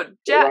 Jeff. Dude,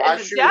 Jeff. I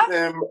shoot with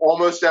him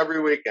almost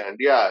every weekend.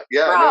 Yeah.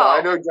 No,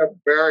 I know Jeff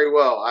very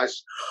well.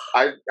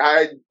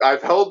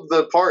 I've held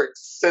the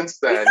parts since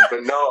then,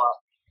 but no,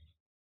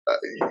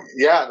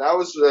 that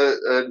was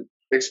an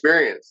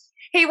experience.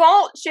 He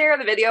won't share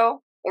the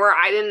video. Or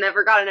I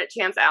never got a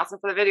chance to ask him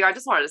for the video. I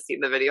just wanted to see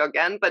the video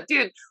again. But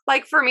dude,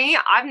 like for me,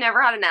 I've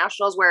never had a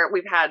nationals where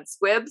we've had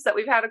squibs that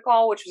we've had to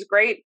call, which was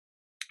great.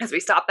 As we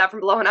stopped that from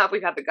blowing up,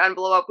 we've had the gun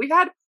blow up.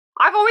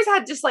 I've always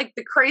had just like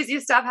the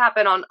craziest stuff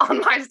happen on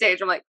my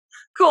stage. I'm like,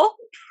 cool.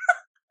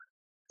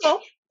 Cool.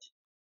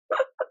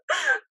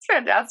 It's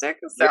fantastic.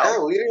 So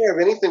yeah, we didn't have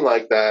anything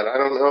like that. I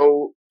don't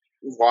know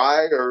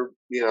why or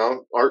I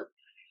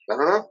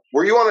don't know.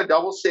 Were you on a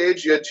double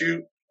stage? You had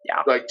 2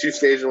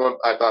 stages in one.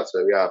 I thought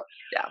so. Yeah.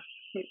 Yeah.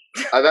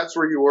 That's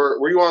where you were.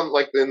 Were you on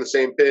like in the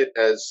same pit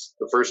as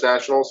the first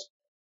nationals?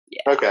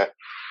 Yeah. Okay.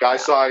 I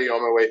saw you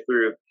on my way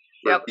through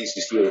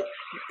PCC.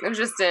 It was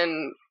just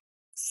in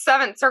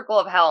 7th circle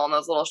of hell on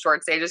those little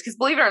short stages. Because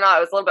believe it or not,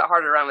 it was a little bit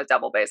harder to run with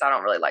double bass. I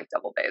don't really like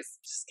double bass.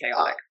 It's just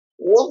chaotic.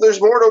 Well, there's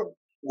more to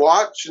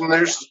watch, and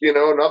there's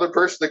another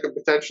person that could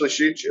potentially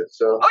shoot you.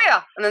 So. Oh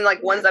yeah, and then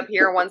like one's up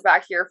here, one's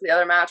back here for the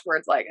other match where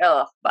it's like,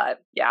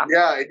 but yeah.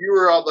 Yeah, and you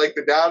were on like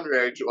the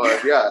downrange one,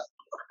 yeah.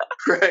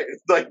 Right,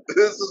 like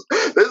this is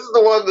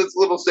the one that's a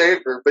little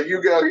safer, but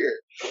you go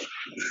here.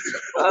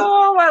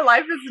 Oh, my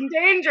life is in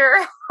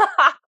danger.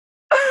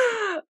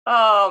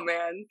 Oh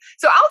man.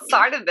 So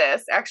outside of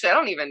this, actually, I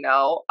don't even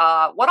know.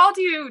 What all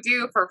do you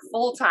do for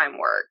full-time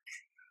work?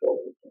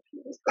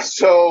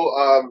 So,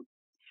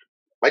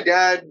 my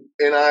dad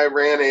and I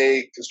ran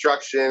a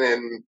construction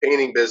and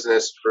painting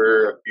business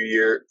for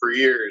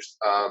years.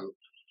 I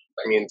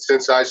mean,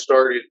 since I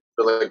started,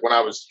 like when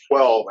I was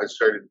 12, I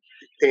started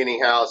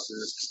painting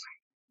houses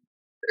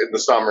in the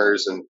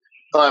summers and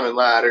climbing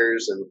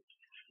ladders. And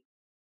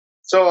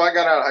so I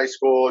got out of high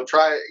school and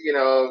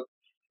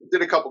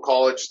did a couple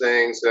college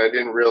things that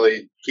didn't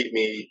really keep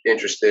me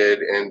interested,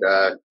 and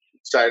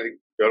decided to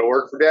go to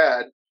work for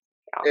Dad.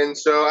 And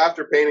so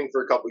after painting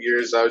for a couple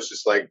years, I was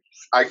just like,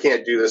 I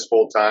can't do this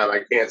full time. I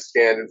can't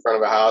stand in front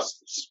of a house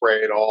and spray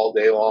it all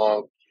day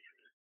long.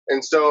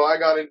 And so I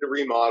got into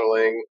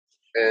remodeling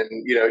and,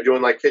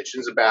 doing like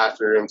kitchens and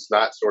bathrooms,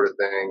 that sort of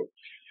thing.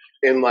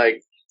 And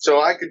like, so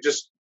I could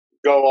just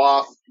go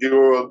off,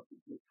 do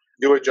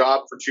do a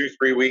job for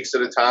 2-3 weeks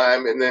at a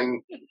time, and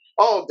then,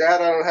 oh,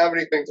 Dad, I don't have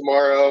anything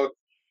tomorrow.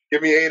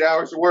 Give me 8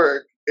 hours of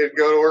work and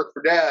go to work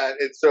for Dad.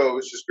 And so it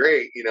was just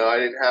great. I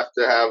didn't have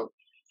to have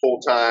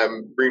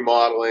full-time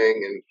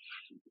remodeling,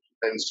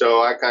 and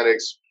so I kind of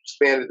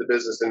expanded the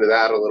business into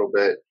that a little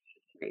bit.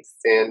 Nice.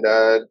 And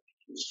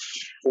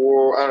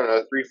for, I don't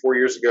know, 3-4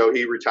 years ago,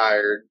 he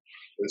retired.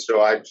 And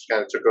so I just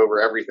kind of took over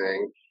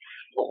everything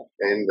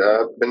and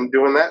been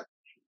doing that.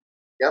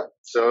 Yep.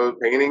 So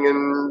painting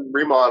and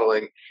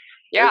remodeling.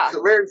 Yeah. It's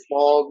very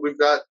small. We've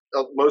got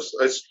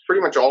it's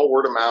pretty much all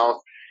word of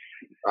mouth.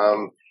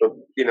 But,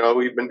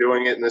 we've been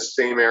doing it in this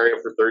same area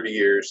for 30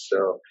 years.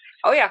 So.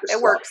 Oh yeah,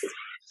 it works.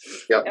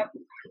 Yep.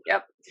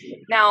 Yep.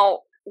 Now,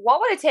 what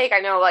would it take? I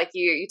know, like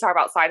you talk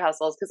about side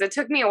hustles, because it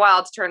took me a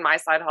while to turn my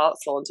side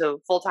hustle into a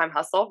full-time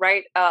hustle,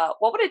 right?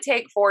 What would it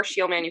take for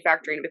Scheel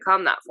Manufacturing to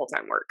become that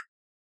full-time work?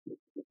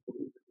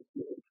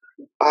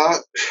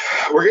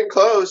 We're getting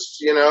close,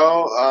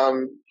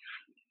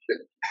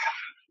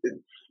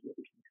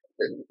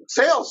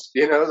 sales,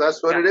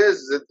 that's what it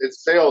is.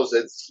 It's sales.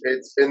 It's,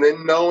 and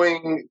then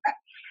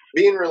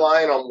being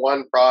reliant on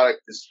one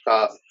product is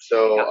tough.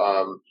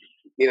 So,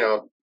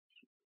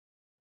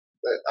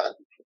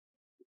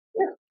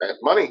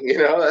 money,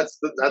 that's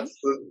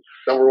the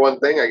number one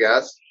thing, I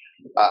guess.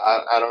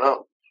 I don't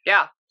know.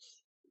 Yeah.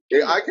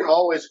 I can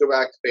always go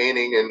back to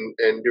painting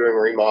and doing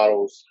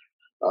remodels.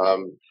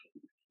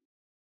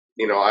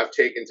 I've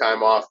taken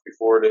time off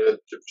before to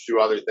pursue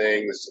other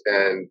things,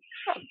 and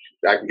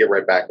I can get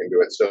right back into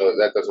it. So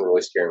that doesn't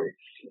really scare me.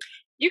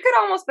 You could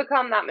almost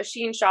become that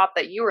machine shop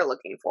that you were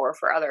looking for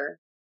other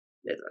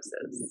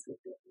businesses.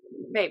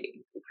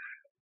 Maybe.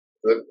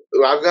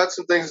 I've got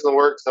some things in the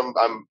works. I'm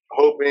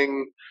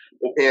hoping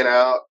will pan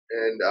out,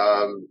 and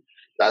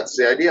that's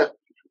the idea.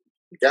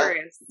 Yeah.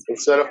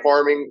 Instead of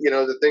farming,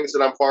 the things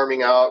that I'm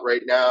farming out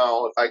right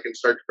now, if I can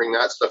start to bring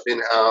that stuff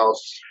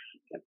in-house,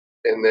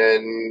 and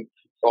then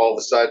all of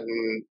a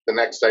sudden the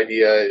next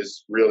idea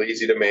is real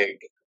easy to make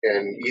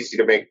and easy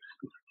to make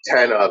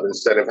 10 of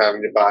instead of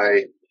having to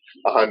buy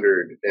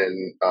 100.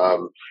 And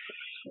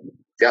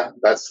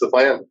that's the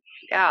plan.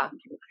 Yeah.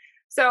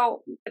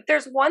 So if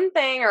there's one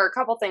thing or a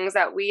couple things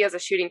that we as a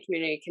shooting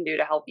community can do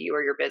to help you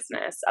or your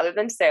business, other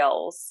than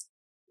sales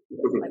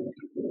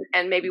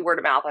and maybe word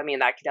of mouth, I mean,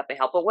 that could definitely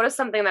help. But what is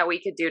something that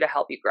we could do to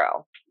help you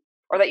grow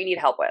or that you need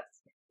help with?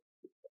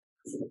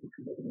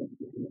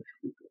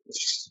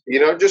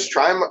 Just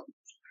try.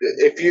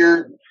 If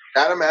you're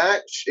at a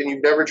match and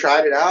you've never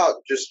tried it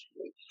out, just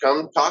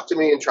come talk to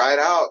me and try it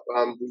out.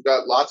 We've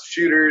got lots of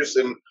shooters,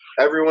 and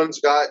everyone's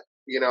got,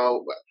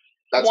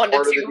 that's 1 to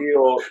part 2 of the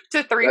deal.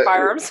 To 3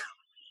 firearms.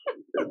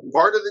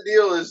 Part of the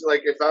deal is,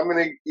 like, if I'm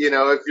going to,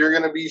 if you're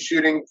going to be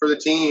shooting for the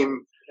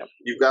team,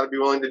 you've got to be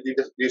willing to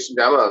do some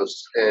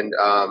demos. And,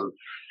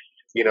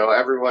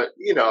 everyone,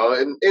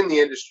 in the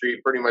industry,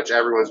 pretty much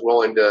everyone's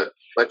willing to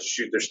let you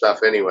shoot their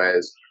stuff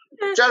anyways.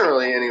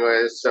 Generally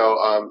anyways. So,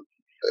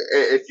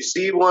 if you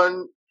see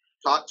one,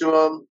 talk to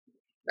them,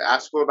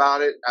 ask them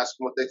about it, ask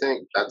them what they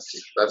think.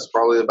 That's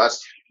probably the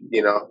best,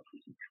 You'll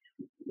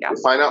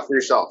find out for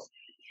yourself.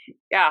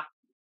 Yeah.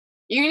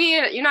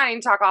 You not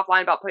even talk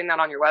offline about putting that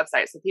on your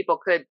website so people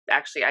could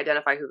actually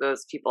identify who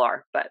those people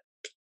are. But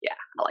yeah,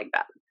 I like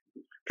that.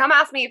 Come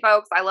ask me,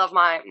 folks. I love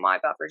my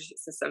buffer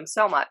system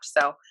so much.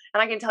 So,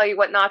 and I can tell you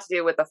what not to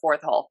do with the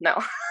 4th hole. No.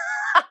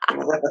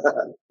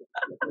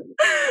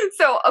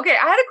 So, okay,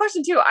 I had a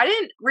question too. I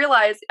didn't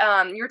realize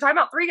you were talking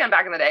about 3-gun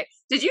back in the day.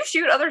 Did you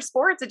shoot other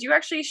sports? Did you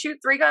actually shoot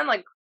 3-gun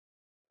like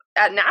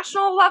at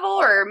national level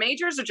or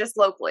majors or just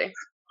locally?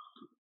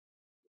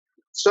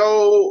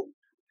 So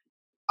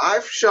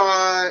I've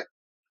shot,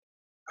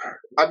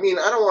 I don't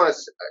want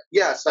to,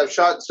 yes, I've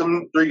shot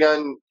some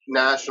 3-gun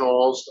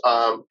nationals,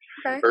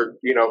 or,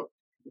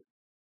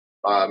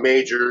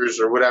 majors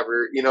or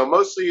whatever,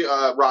 mostly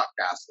rock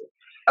castle.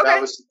 Okay.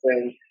 That was the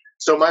thing.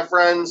 So my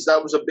friends,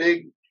 that was a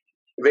big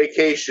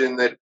vacation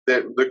that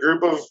the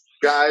group of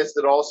guys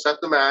that all set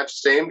the match,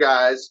 same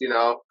guys,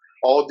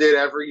 all did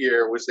every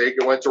year, was they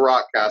went to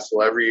Rock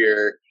Castle every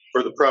year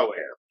for the Pro-Am.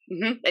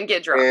 Mm-hmm. And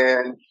get drunk.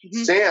 And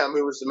Sam,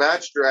 who was the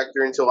match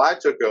director until I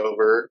took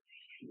over,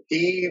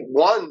 he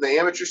won the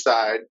amateur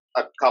side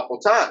a couple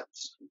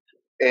times.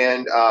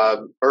 And,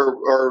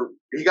 or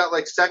he got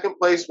like second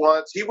place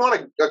once. He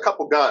won a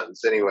couple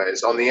guns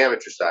anyways on the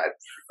amateur side.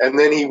 And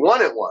then he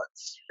won it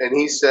once. And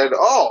he said,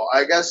 oh,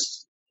 I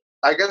guess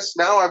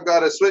now I've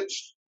got to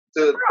switch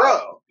to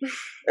pro.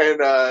 And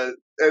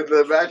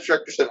the match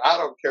director said, I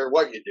don't care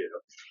what you do.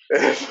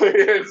 And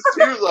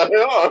he was like,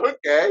 oh,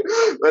 okay.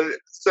 But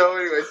so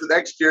anyways, the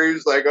next year he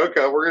was like,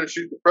 okay, we're going to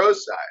shoot the pro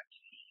side.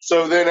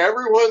 So then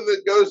everyone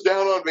that goes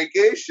down on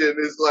vacation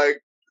is like,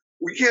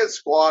 we can't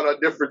squad on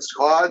different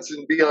squads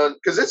and be on,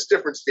 because it's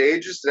different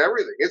stages and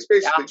everything. It's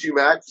basically 2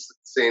 matches at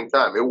the same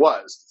time. It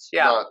was.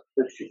 It's not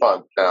pretty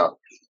fun now.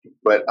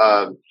 But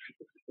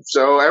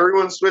so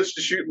everyone switched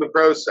to shooting the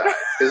pro side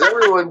because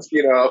everyone's,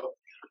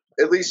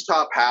 at least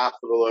top half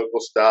of the local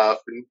stuff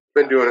and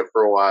been doing it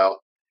for a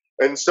while.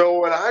 And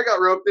so when I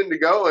got roped into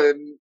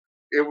going,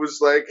 it was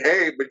like,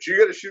 hey, but you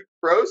got to shoot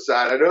the pro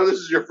side. I know this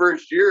is your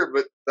first year,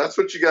 but that's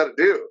what you got to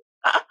do.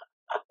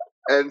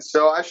 And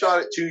so I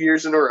shot it 2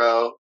 years in a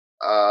row.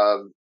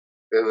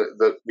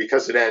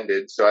 Because it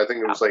ended. So I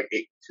think it was like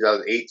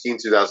 2018,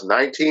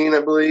 2019,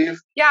 I believe.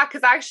 Yeah,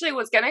 because I actually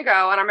was going to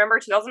go. And I remember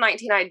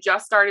 2019, I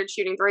just started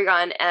shooting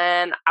 3-gun.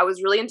 And I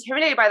was really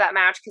intimidated by that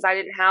match because I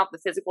didn't have the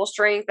physical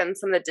strength and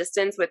some of the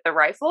distance with the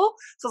rifle.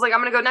 So I was like, I'm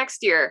going to go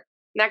next year.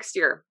 Next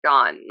year,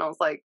 gone. And I was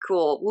like,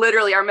 cool.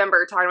 Literally, I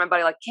remember talking to my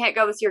buddy, like, can't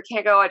go this year,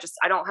 can't go. I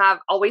don't have,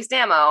 I'll waste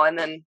ammo. And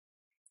then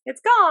it's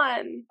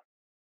gone.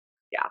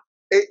 Yeah.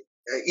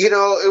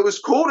 It was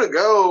cool to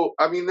go.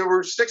 I mean, there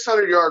were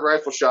 600-yard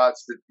rifle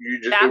shots that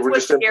it were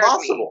just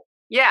impossible.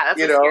 Me. Yeah,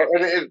 that's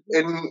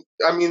and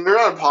I mean, they're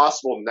not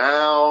impossible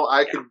now.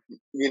 I could,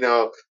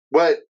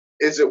 but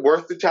is it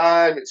worth the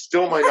time? It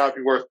still might not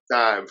be worth the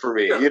time for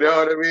me. You know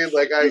what I mean?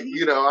 Like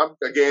I'm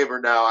a gamer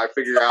now. I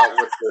figure out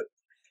what the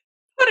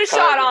put a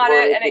shot on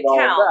it and it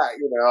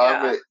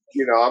counts.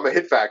 I'm a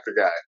hit factor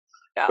guy.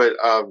 Yeah. But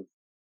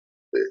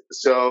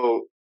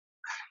so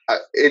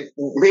it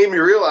made me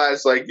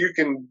realize, like, you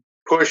can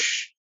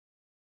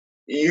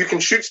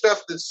shoot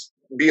stuff that's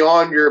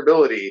beyond your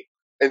ability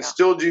and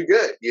still do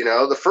good.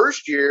 The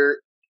first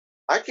year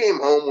I came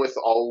home with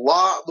a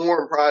lot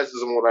more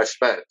prizes than what I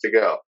spent to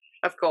go.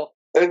 That's cool.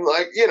 And it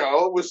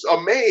was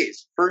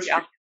amazed first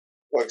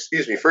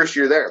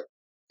year there.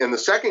 And the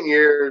second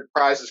year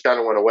prizes kind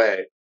of went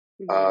away.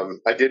 Mm-hmm.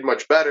 I did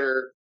much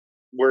better,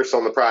 worse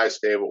on the prize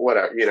table,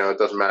 whatever, it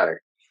doesn't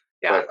matter.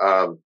 Yeah.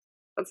 But,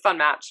 that's a fun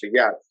match.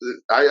 Yeah.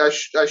 I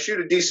shoot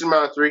a decent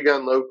amount of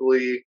 3-gun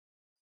locally.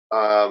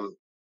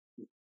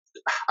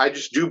 I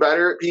just do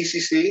better at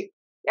PCC.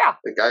 Yeah.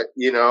 Like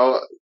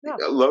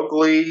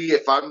locally,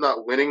 if I'm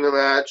not winning the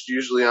match,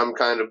 usually I'm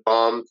kind of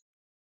bummed.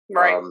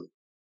 Right.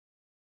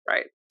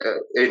 Right.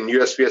 In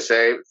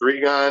USPSA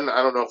 3-gun,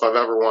 I don't know if I've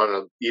ever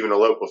won even a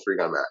local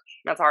 3-gun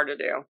match. That's hard to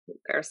do.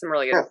 There's some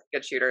really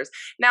good shooters.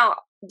 Now,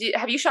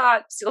 have you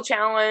shot Steel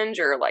Challenge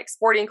or like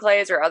sporting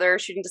clays or other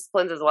shooting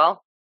disciplines as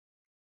well?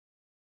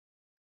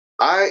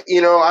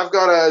 I've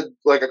got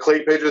a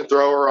clay pigeon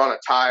thrower on a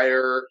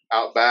tire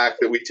out back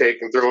that we take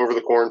and throw over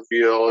the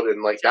cornfield.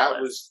 And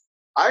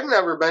I'd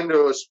never been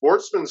to a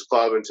sportsman's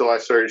club until I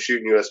started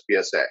shooting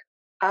USPSA.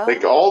 Oh.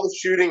 Like, all the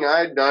shooting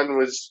I'd done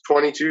was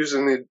 22s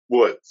in the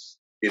woods,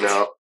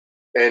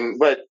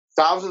 but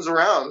thousands of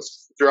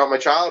rounds throughout my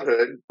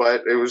childhood,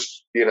 but it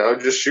was,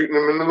 just shooting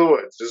them into the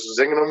woods, just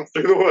zinging them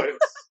through the woods.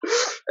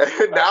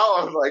 And now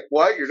I'm like,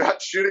 what? You're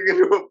not shooting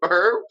into a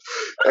berm?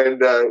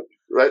 And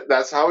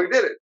that's how we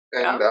did it.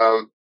 And,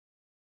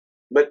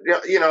 but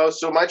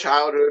so my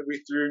childhood,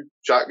 we threw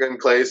shotgun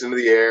clays into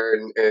the air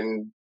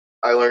and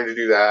I learned to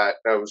do that.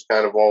 I was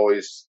kind of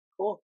always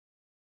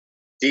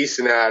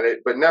decent at it,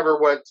 but never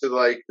went to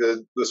like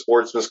the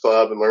sportsman's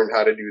club and learned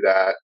how to do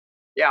that.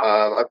 Yeah.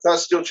 I've done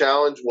Steel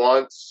Challenge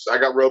once. I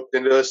got roped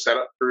into a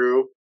setup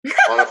crew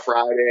on a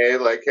Friday,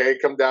 like, hey,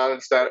 come down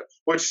and set up,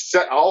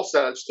 I'll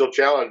set up Steel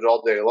Challenge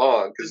all day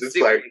long because it's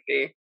like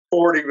easy.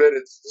 40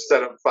 minutes to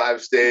set up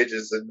 5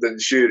 stages and then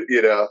shoot,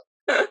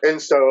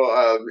 And so,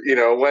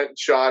 went and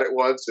shot it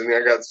once, and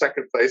I got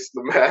second place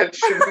in the match.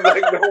 And,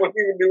 no one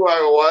even knew who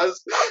I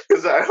was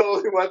because I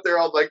only went there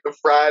on like the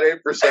Friday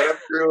for setup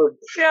crew,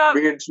 and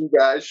me and 2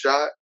 guys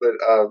shot. But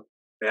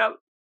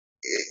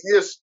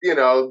just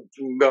no,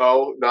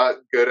 not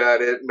good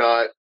at it.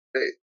 Not,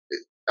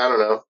 I don't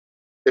know.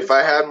 If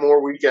I had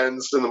more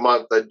weekends in the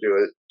month, I'd do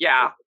it.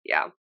 Yeah.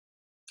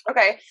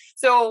 Okay,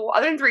 so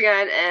other than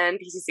 3-gun and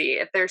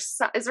PCC,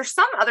 is there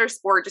some other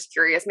sport, just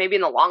curious, maybe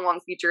in the long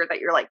future that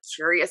you're like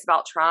curious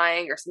about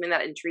trying or something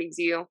that intrigues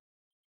you?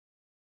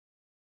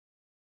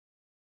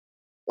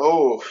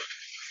 Oh,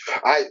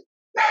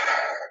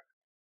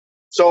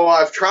 so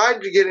I've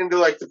tried to get into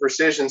like the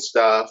precision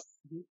stuff.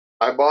 Mm-hmm.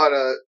 I bought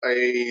a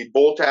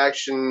bolt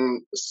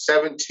action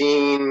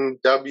 17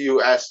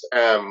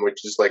 WSM,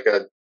 which is like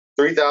a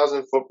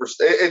 3,000 foot per.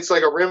 It's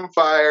like a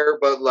rimfire,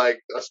 but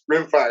like a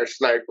rimfire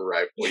sniper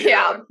rifle.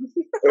 Yeah,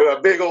 a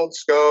big old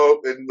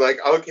scope, and like,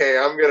 okay,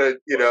 I'm gonna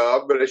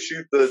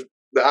shoot the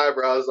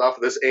eyebrows off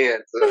of this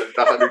ant at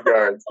 100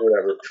 yards,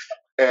 whatever.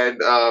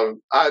 And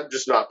I'm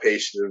just not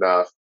patient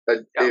enough.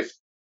 If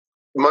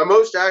my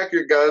most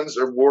accurate guns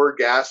were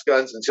gas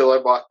guns until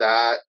I bought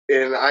that,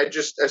 and I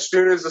just, as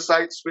soon as the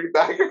sight sweep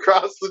back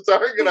across the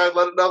target, I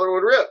let another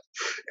one rip,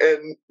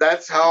 and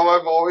that's how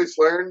I've always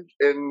learned.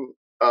 And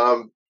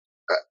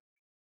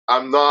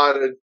I'm not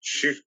a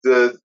shoot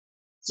the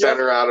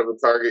center out of a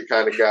target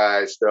kind of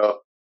guy,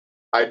 so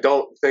I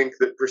don't think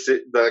that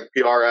the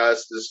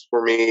PRS is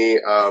for me.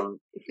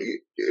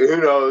 Who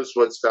knows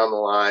what's down the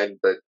line,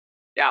 but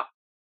I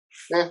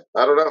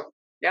don't know.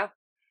 Yeah.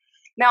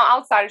 Now,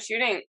 outside of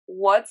shooting,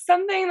 what's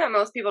something that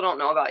most people don't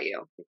know about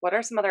you? What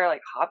are some other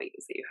like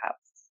hobbies that you have?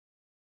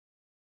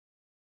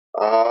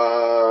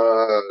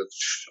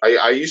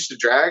 I used to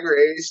drag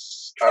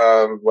race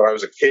when I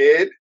was a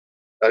kid.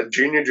 A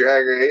junior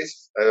drag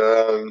race.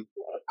 I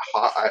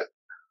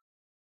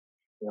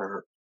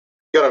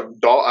got a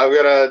dog. I've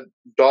got a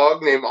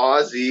dog named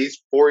Ozzy.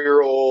 He's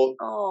 4-year-old,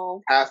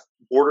 half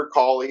border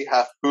collie,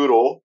 half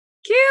poodle.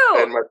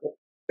 Cute.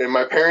 And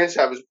my parents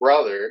have his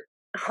brother.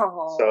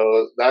 Oh.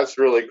 So that's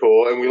really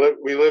cool. And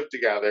we live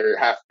together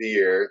half the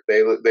year.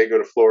 They go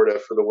to Florida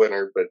for the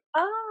winter, but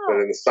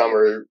in the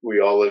summer we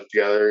all live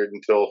together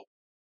until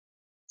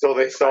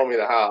they sell me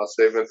the house.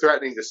 They've been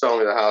threatening to sell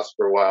me the house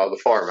for a while,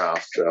 the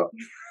farmhouse. So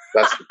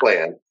that's the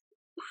plan.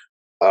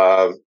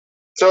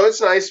 So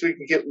it's nice we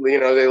can get,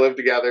 they live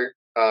together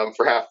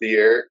for half the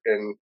year,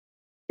 and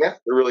yeah,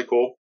 they're really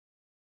cool.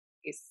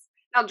 Nice.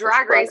 Now,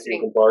 drag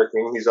racing. And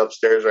barking. He's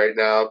upstairs right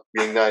now,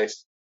 being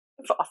nice.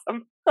 That's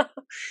awesome.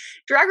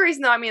 Drag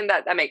racing, though, I mean,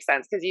 that makes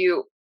sense because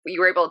you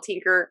were able to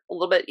tinker a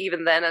little bit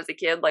even then as a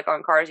kid, like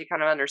on cars, you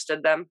kind of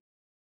understood them.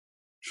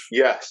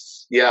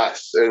 Yes.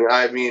 And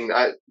I mean,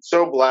 I'm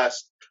so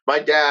blessed. My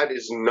dad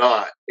is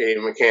not a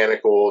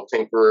mechanical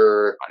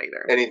tinkerer,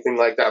 anything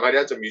like that. My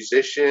dad's a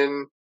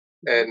musician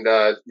and,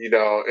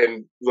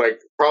 and like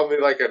probably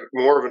like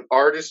more of an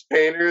artist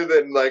painter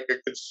than like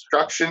a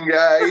construction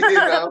guy,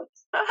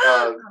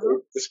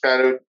 just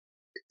kind of,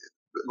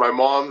 my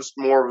mom's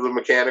more of the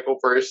mechanical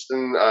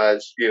person.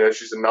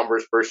 She's a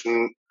numbers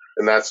person,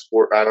 and that's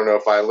where, I don't know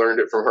if I learned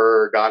it from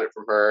her or got it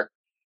from her.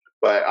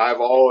 But I've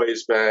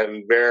always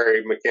been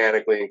very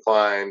mechanically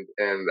inclined,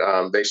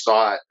 and they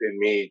saw it in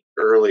me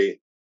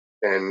early.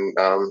 And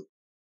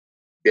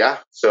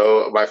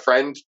so my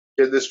friend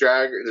did this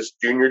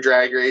junior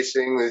drag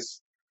racing,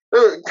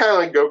 kind of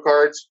like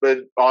go-karts, but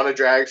on a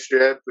drag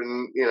strip.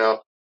 And,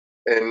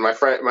 and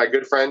my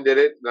good friend did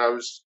it, and I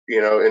was,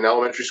 in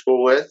elementary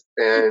school with.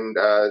 And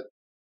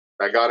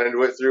I got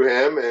into it through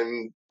him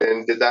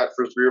and did that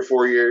for 3 or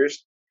 4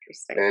 years.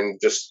 And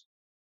just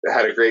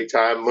had a great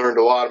time, learned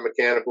a lot of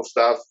mechanical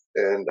stuff,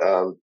 and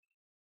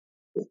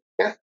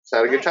just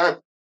had a good time.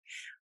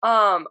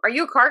 Are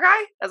you a car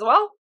guy as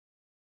well?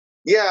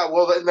 Yeah,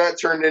 well, then that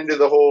turned into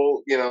the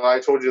whole, I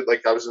told you,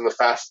 like, I was in the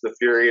Fast and the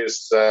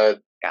Furious,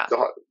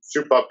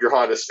 soup up your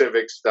Honda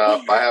Civic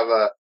stuff. I have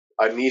a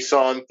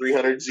Nissan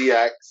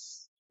 300ZX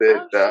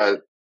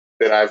that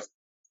I've,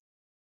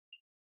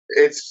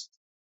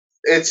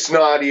 it's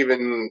not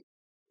even,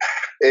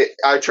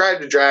 I tried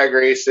to drag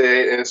race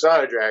it, and it's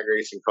not a drag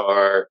racing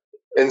car.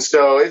 And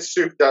so it's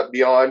souped up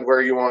beyond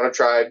where you want to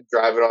try to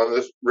drive it on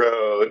this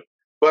road.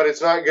 But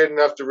it's not good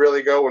enough to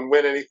really go and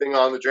win anything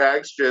on the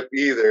drag strip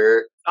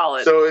either.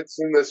 Solid. So it's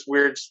in this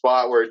weird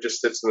spot where it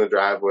just sits in the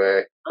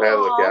driveway. And I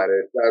look at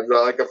it. I'm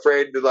like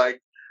afraid to I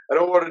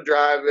don't want to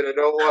drive it. I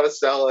don't want to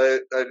sell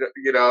it.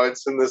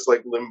 It's in this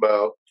like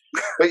limbo.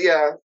 But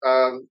yeah,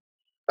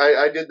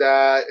 I did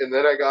that. And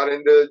then I got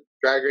into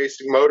drag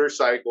racing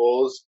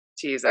motorcycles.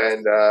 Jesus.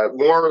 And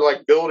more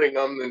like building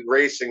them than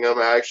racing them.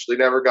 I actually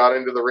never got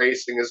into the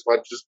racing as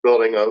much as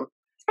building them.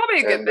 It's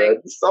probably a good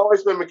thing. It's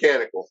always been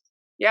mechanical.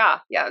 Yeah,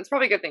 it's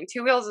probably a good thing.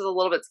 2 wheels is a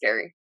little bit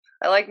scary.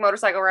 I like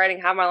motorcycle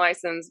riding, have my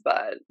license,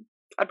 but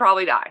I'd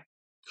probably die.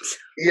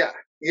 Yeah.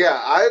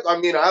 I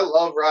mean, I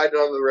love riding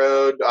on the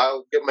road.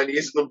 I'll get my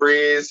knees in the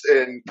breeze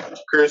and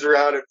cruise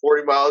around at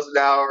 40 miles an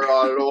hour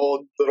on an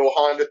old little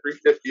Honda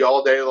 350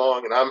 all day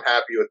long, and I'm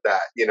happy with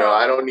that.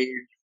 I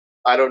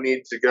don't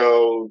need to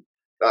go.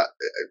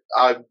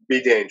 I'd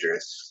be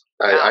dangerous.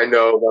 I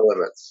know my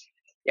limits.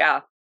 Yeah.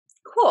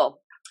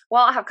 Cool.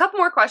 Well, I have a couple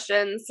more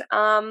questions.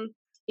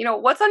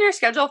 What's on your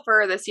schedule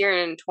for this year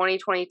in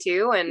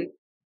 2022, and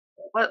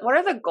what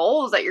are the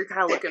goals that you're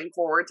kind of looking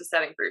forward to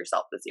setting for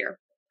yourself this year?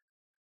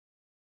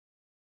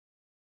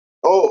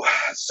 Oh,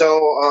 so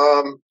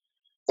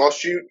I'll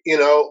shoot.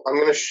 I'm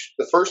gonna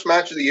the first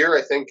match of the year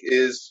I think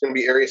is gonna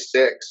be Area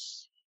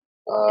 6.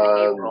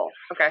 April.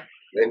 Okay.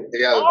 And,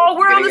 yeah,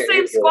 we're on the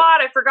same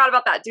squad. I forgot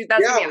about that, dude.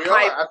 That's gonna be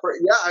hype.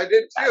 I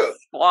did too. That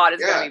squad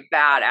is gonna be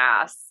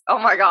badass. Oh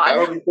my god, that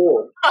would be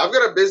cool. I've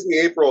got a busy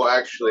April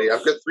actually.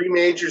 I've got 3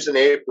 majors in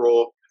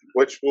April,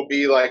 which will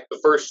be like the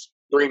first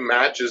 3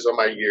 matches of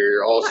my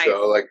year. Also,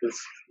 nice. Like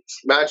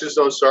matches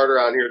don't start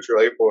around here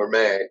till April or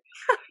May,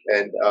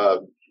 and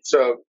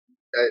so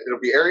it'll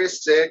be Area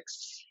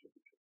 6.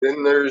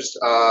 Then there's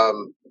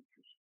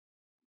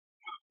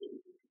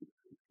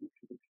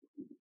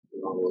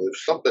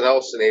there's something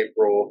else in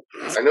April.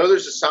 I know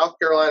there's a South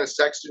Carolina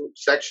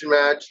section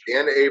match at the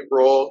end of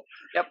April.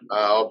 Yep.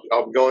 I'll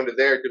be going to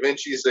there. Da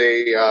Vinci's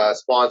a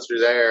sponsor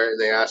there, and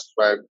they asked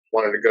if I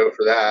wanted to go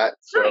for that.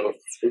 So nice.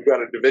 We've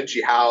got a Da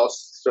Vinci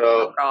house.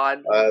 So like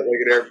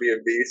an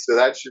Airbnb. So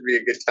that should be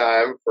a good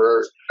time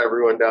for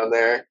everyone down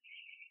there.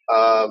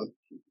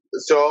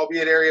 So I'll be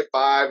at Area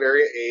 5,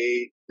 Area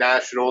 8,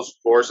 Nationals, of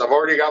course. I've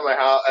already got my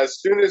house. As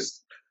soon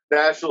as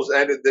Nationals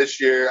ended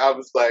this year, I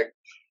was like,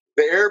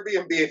 the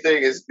Airbnb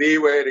thing is the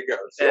way to go.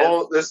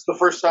 So this is the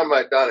first time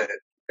I've done it,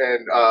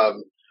 and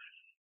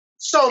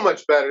so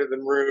much better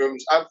than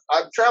rooms.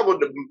 I've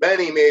traveled to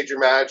many major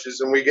matches,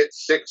 and we get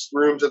 6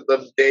 rooms at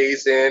the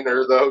Days Inn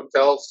or the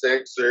Hotel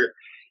 6, or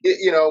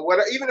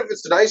even if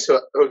it's a nice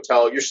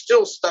hotel, you're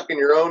still stuck in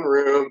your own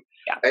room.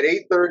 Yeah. At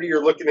 8:30,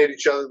 you're looking at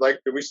each other like,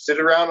 do we sit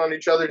around on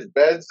each other's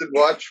beds and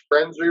watch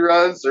Friends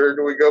reruns, or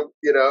do we go,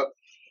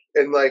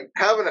 And like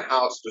having a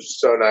house was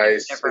so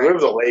nice. It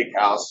was a lake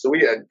house, so we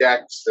had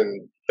decks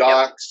and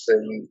docks,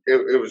 and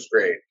it was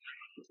great.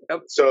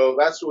 Yep. So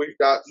that's what we've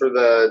got for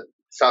the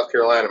South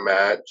Carolina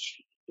match.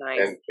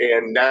 Nice.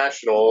 And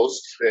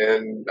nationals,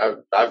 and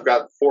I've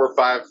got 4 or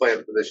 5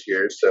 planned for this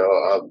year,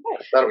 so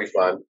that'll be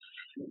fun.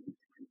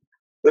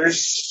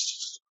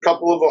 There's a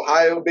couple of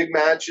Ohio big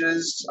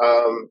matches.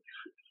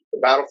 The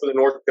Battle for the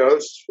North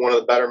Coast, one of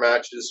the better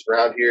matches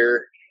around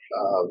here.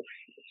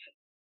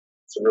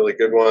 It's a really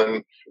good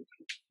one.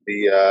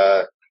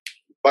 The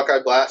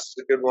Buckeye Blast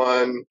is a good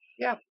one.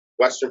 Yeah.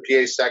 Western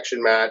PA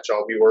section match,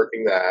 I'll be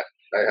working that.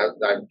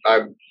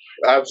 I'm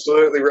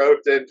absolutely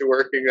roped into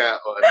working that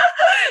one.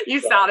 You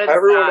sounded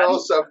Everyone sad.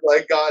 else I've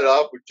like got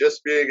up with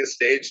just being a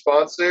stage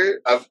sponsor.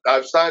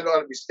 I've signed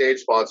on to be stage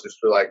sponsors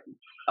for like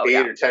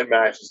 8 or 10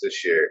 matches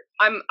this year.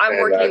 I'm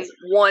working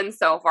one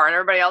so far, and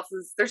everybody else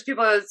is. There's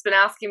people that's been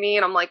asking me,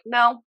 and I'm like,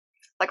 no,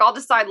 like I'll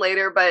decide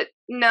later, but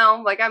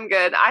no, like I'm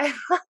good. I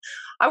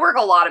work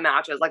a lot of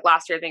matches. Like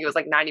last year, I think it was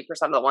like 90%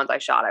 of the ones I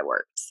shot, I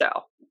worked. So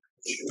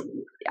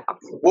yeah.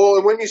 Well,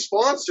 and when you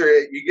sponsor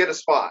it, you get a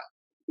spot.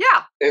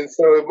 Yeah. And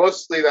so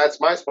mostly that's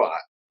my spot.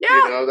 Yeah.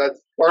 You know, that's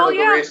part of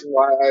the reason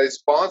why I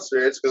sponsor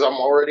it. It's because I'm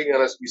already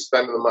going to be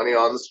spending the money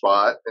on the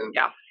spot. And,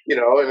 you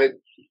know, and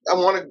I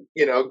want to,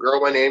 you know,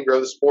 grow my name, grow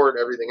the sport,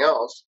 and everything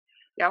else.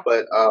 Yeah.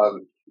 But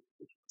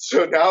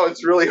so now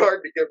it's really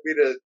hard to get me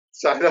to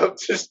sign up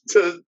just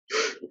to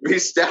be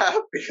staff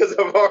because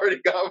I've already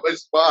got my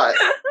spot.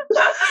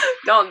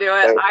 Don't do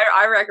it.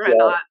 I recommend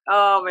not.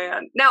 Oh,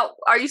 man. Now,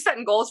 are you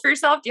setting goals for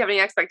yourself? Do you have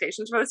any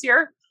expectations for this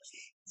year?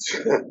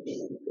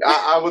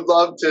 I would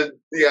love to.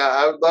 Yeah,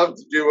 I would love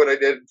to do what I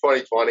did in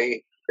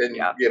 2020, and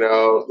you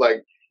know,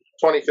 like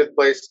 25th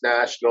place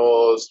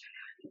nationals,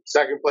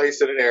 2nd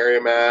place at an area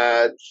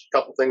match, a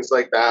couple things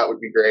like that would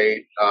be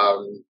great.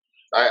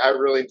 I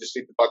really just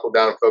need to buckle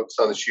down and focus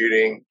on the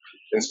shooting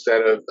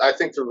instead of. I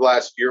think for the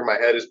last year, my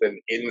head has been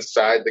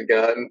inside the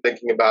gun,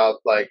 thinking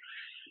about like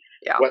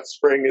what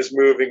spring is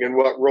moving and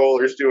what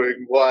roller's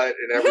doing what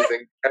and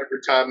everything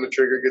every time the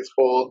trigger gets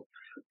pulled.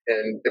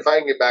 And if I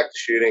can get back to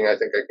shooting, I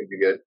think I can be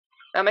good.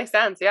 That makes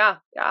sense. Yeah.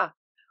 Yeah.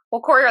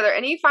 Well, Corey, are there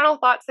any final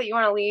thoughts that you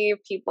want to leave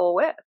people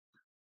with?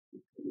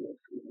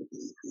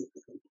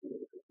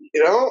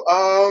 You know,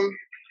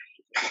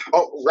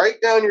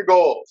 write down your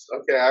goals.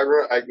 Okay.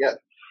 I get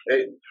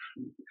it.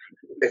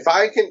 If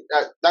I can,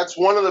 that's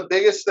one of the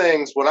biggest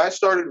things. When I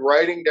started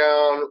writing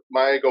down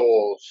my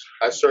goals,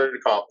 I started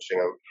accomplishing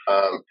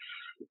them.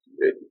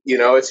 You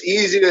know, it's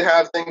easy to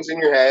have things in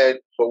your head,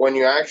 but when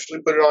you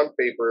actually put it on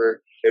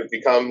paper, it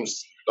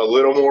becomes a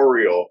little more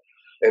real.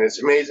 And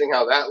it's amazing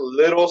how that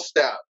little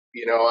step,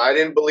 you know, I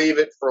didn't believe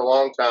it for a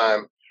long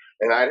time,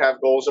 and I'd have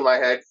goals in my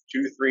head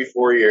for 2, 3,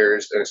 4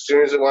 years. And as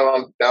soon as it went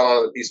on down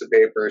on a piece of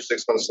paper,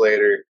 6 months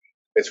later,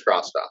 it's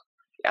crossed off.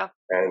 Yeah.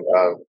 And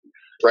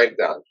write it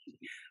down.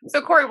 So,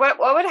 Corey, what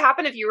would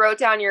happen if you wrote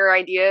down your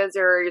ideas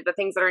or the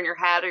things that are in your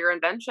head or your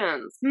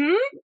inventions?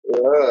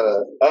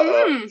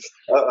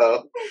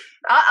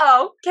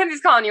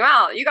 Kenzie's calling you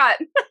out. You got,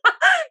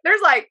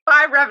 there's like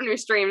 5 revenue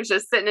streams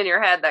just sitting in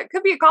your head that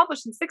could be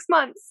accomplished in 6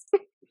 months.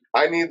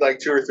 I need like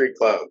 2 or 3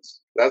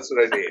 clones. That's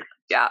what I need.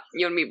 Yeah,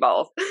 you and me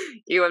both.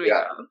 You and me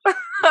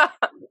both.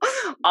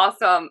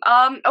 Awesome.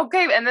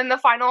 Okay, and then the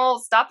final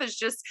stuff is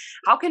just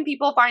how can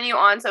people find you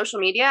on social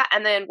media,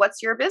 and then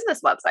what's your business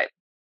website?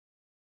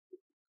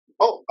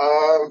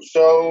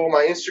 So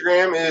my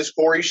Instagram is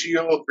Corey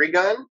Scheel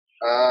 3gun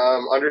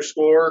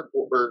underscore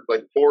or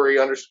like Corey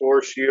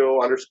underscore Scheel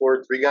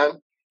underscore 3gun.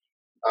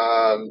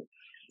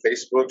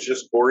 Facebook's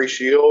just Corey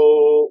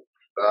Scheel.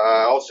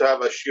 I also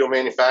have a Scheel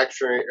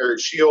manufacturing or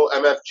Scheel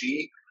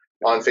MFG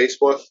on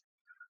Facebook.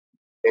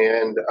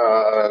 And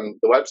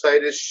the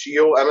website is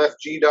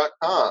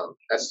scheelmfg.com.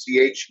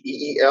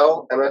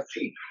 SCHEEL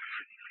MFG.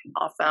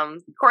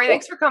 Awesome. Corey,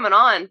 thanks for coming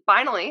on.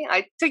 Finally,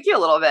 I took you a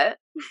little bit.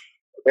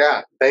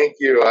 Yeah, thank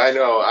you. I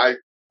know.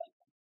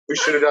 We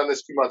should have done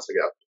this 2 months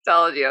ago.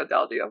 Told you.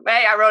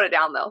 Hey, I wrote it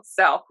down though,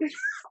 so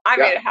I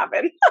made it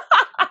happen.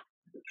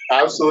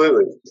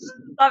 Absolutely.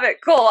 Love it.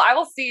 Cool. I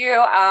will see you.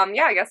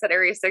 I guess at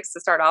Area 6 to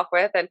start off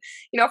with, and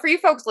you know, for you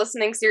folks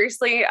listening,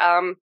 seriously,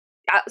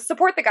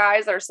 support the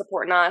guys that are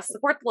supporting us.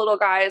 Support the little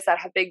guys that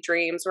have big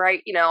dreams,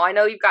 right? You know, I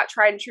know you've got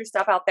tried and true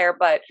stuff out there,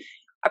 but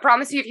I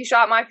promise you, if you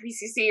shot my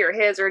PCC or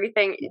his or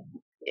anything,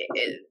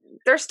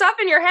 there's stuff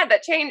in your head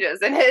that changes,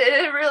 and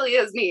it really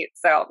is neat.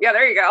 So yeah,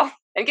 there you go.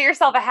 And get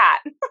yourself a hat.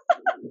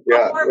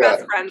 Our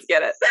best friends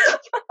get it.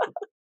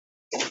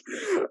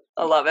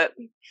 I love it.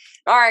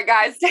 All right,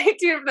 guys, stay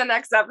tuned for the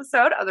next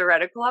episode of the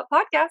Reticle Up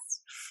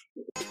Podcast.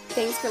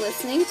 Thanks for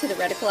listening to the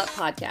Reticle Up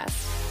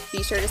Podcast.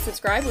 Be sure to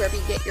subscribe wherever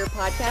you get your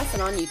podcasts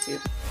and on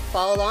YouTube.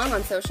 Follow along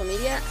on social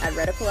media at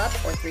Reticle Up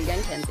or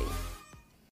 3Gun Kenzie.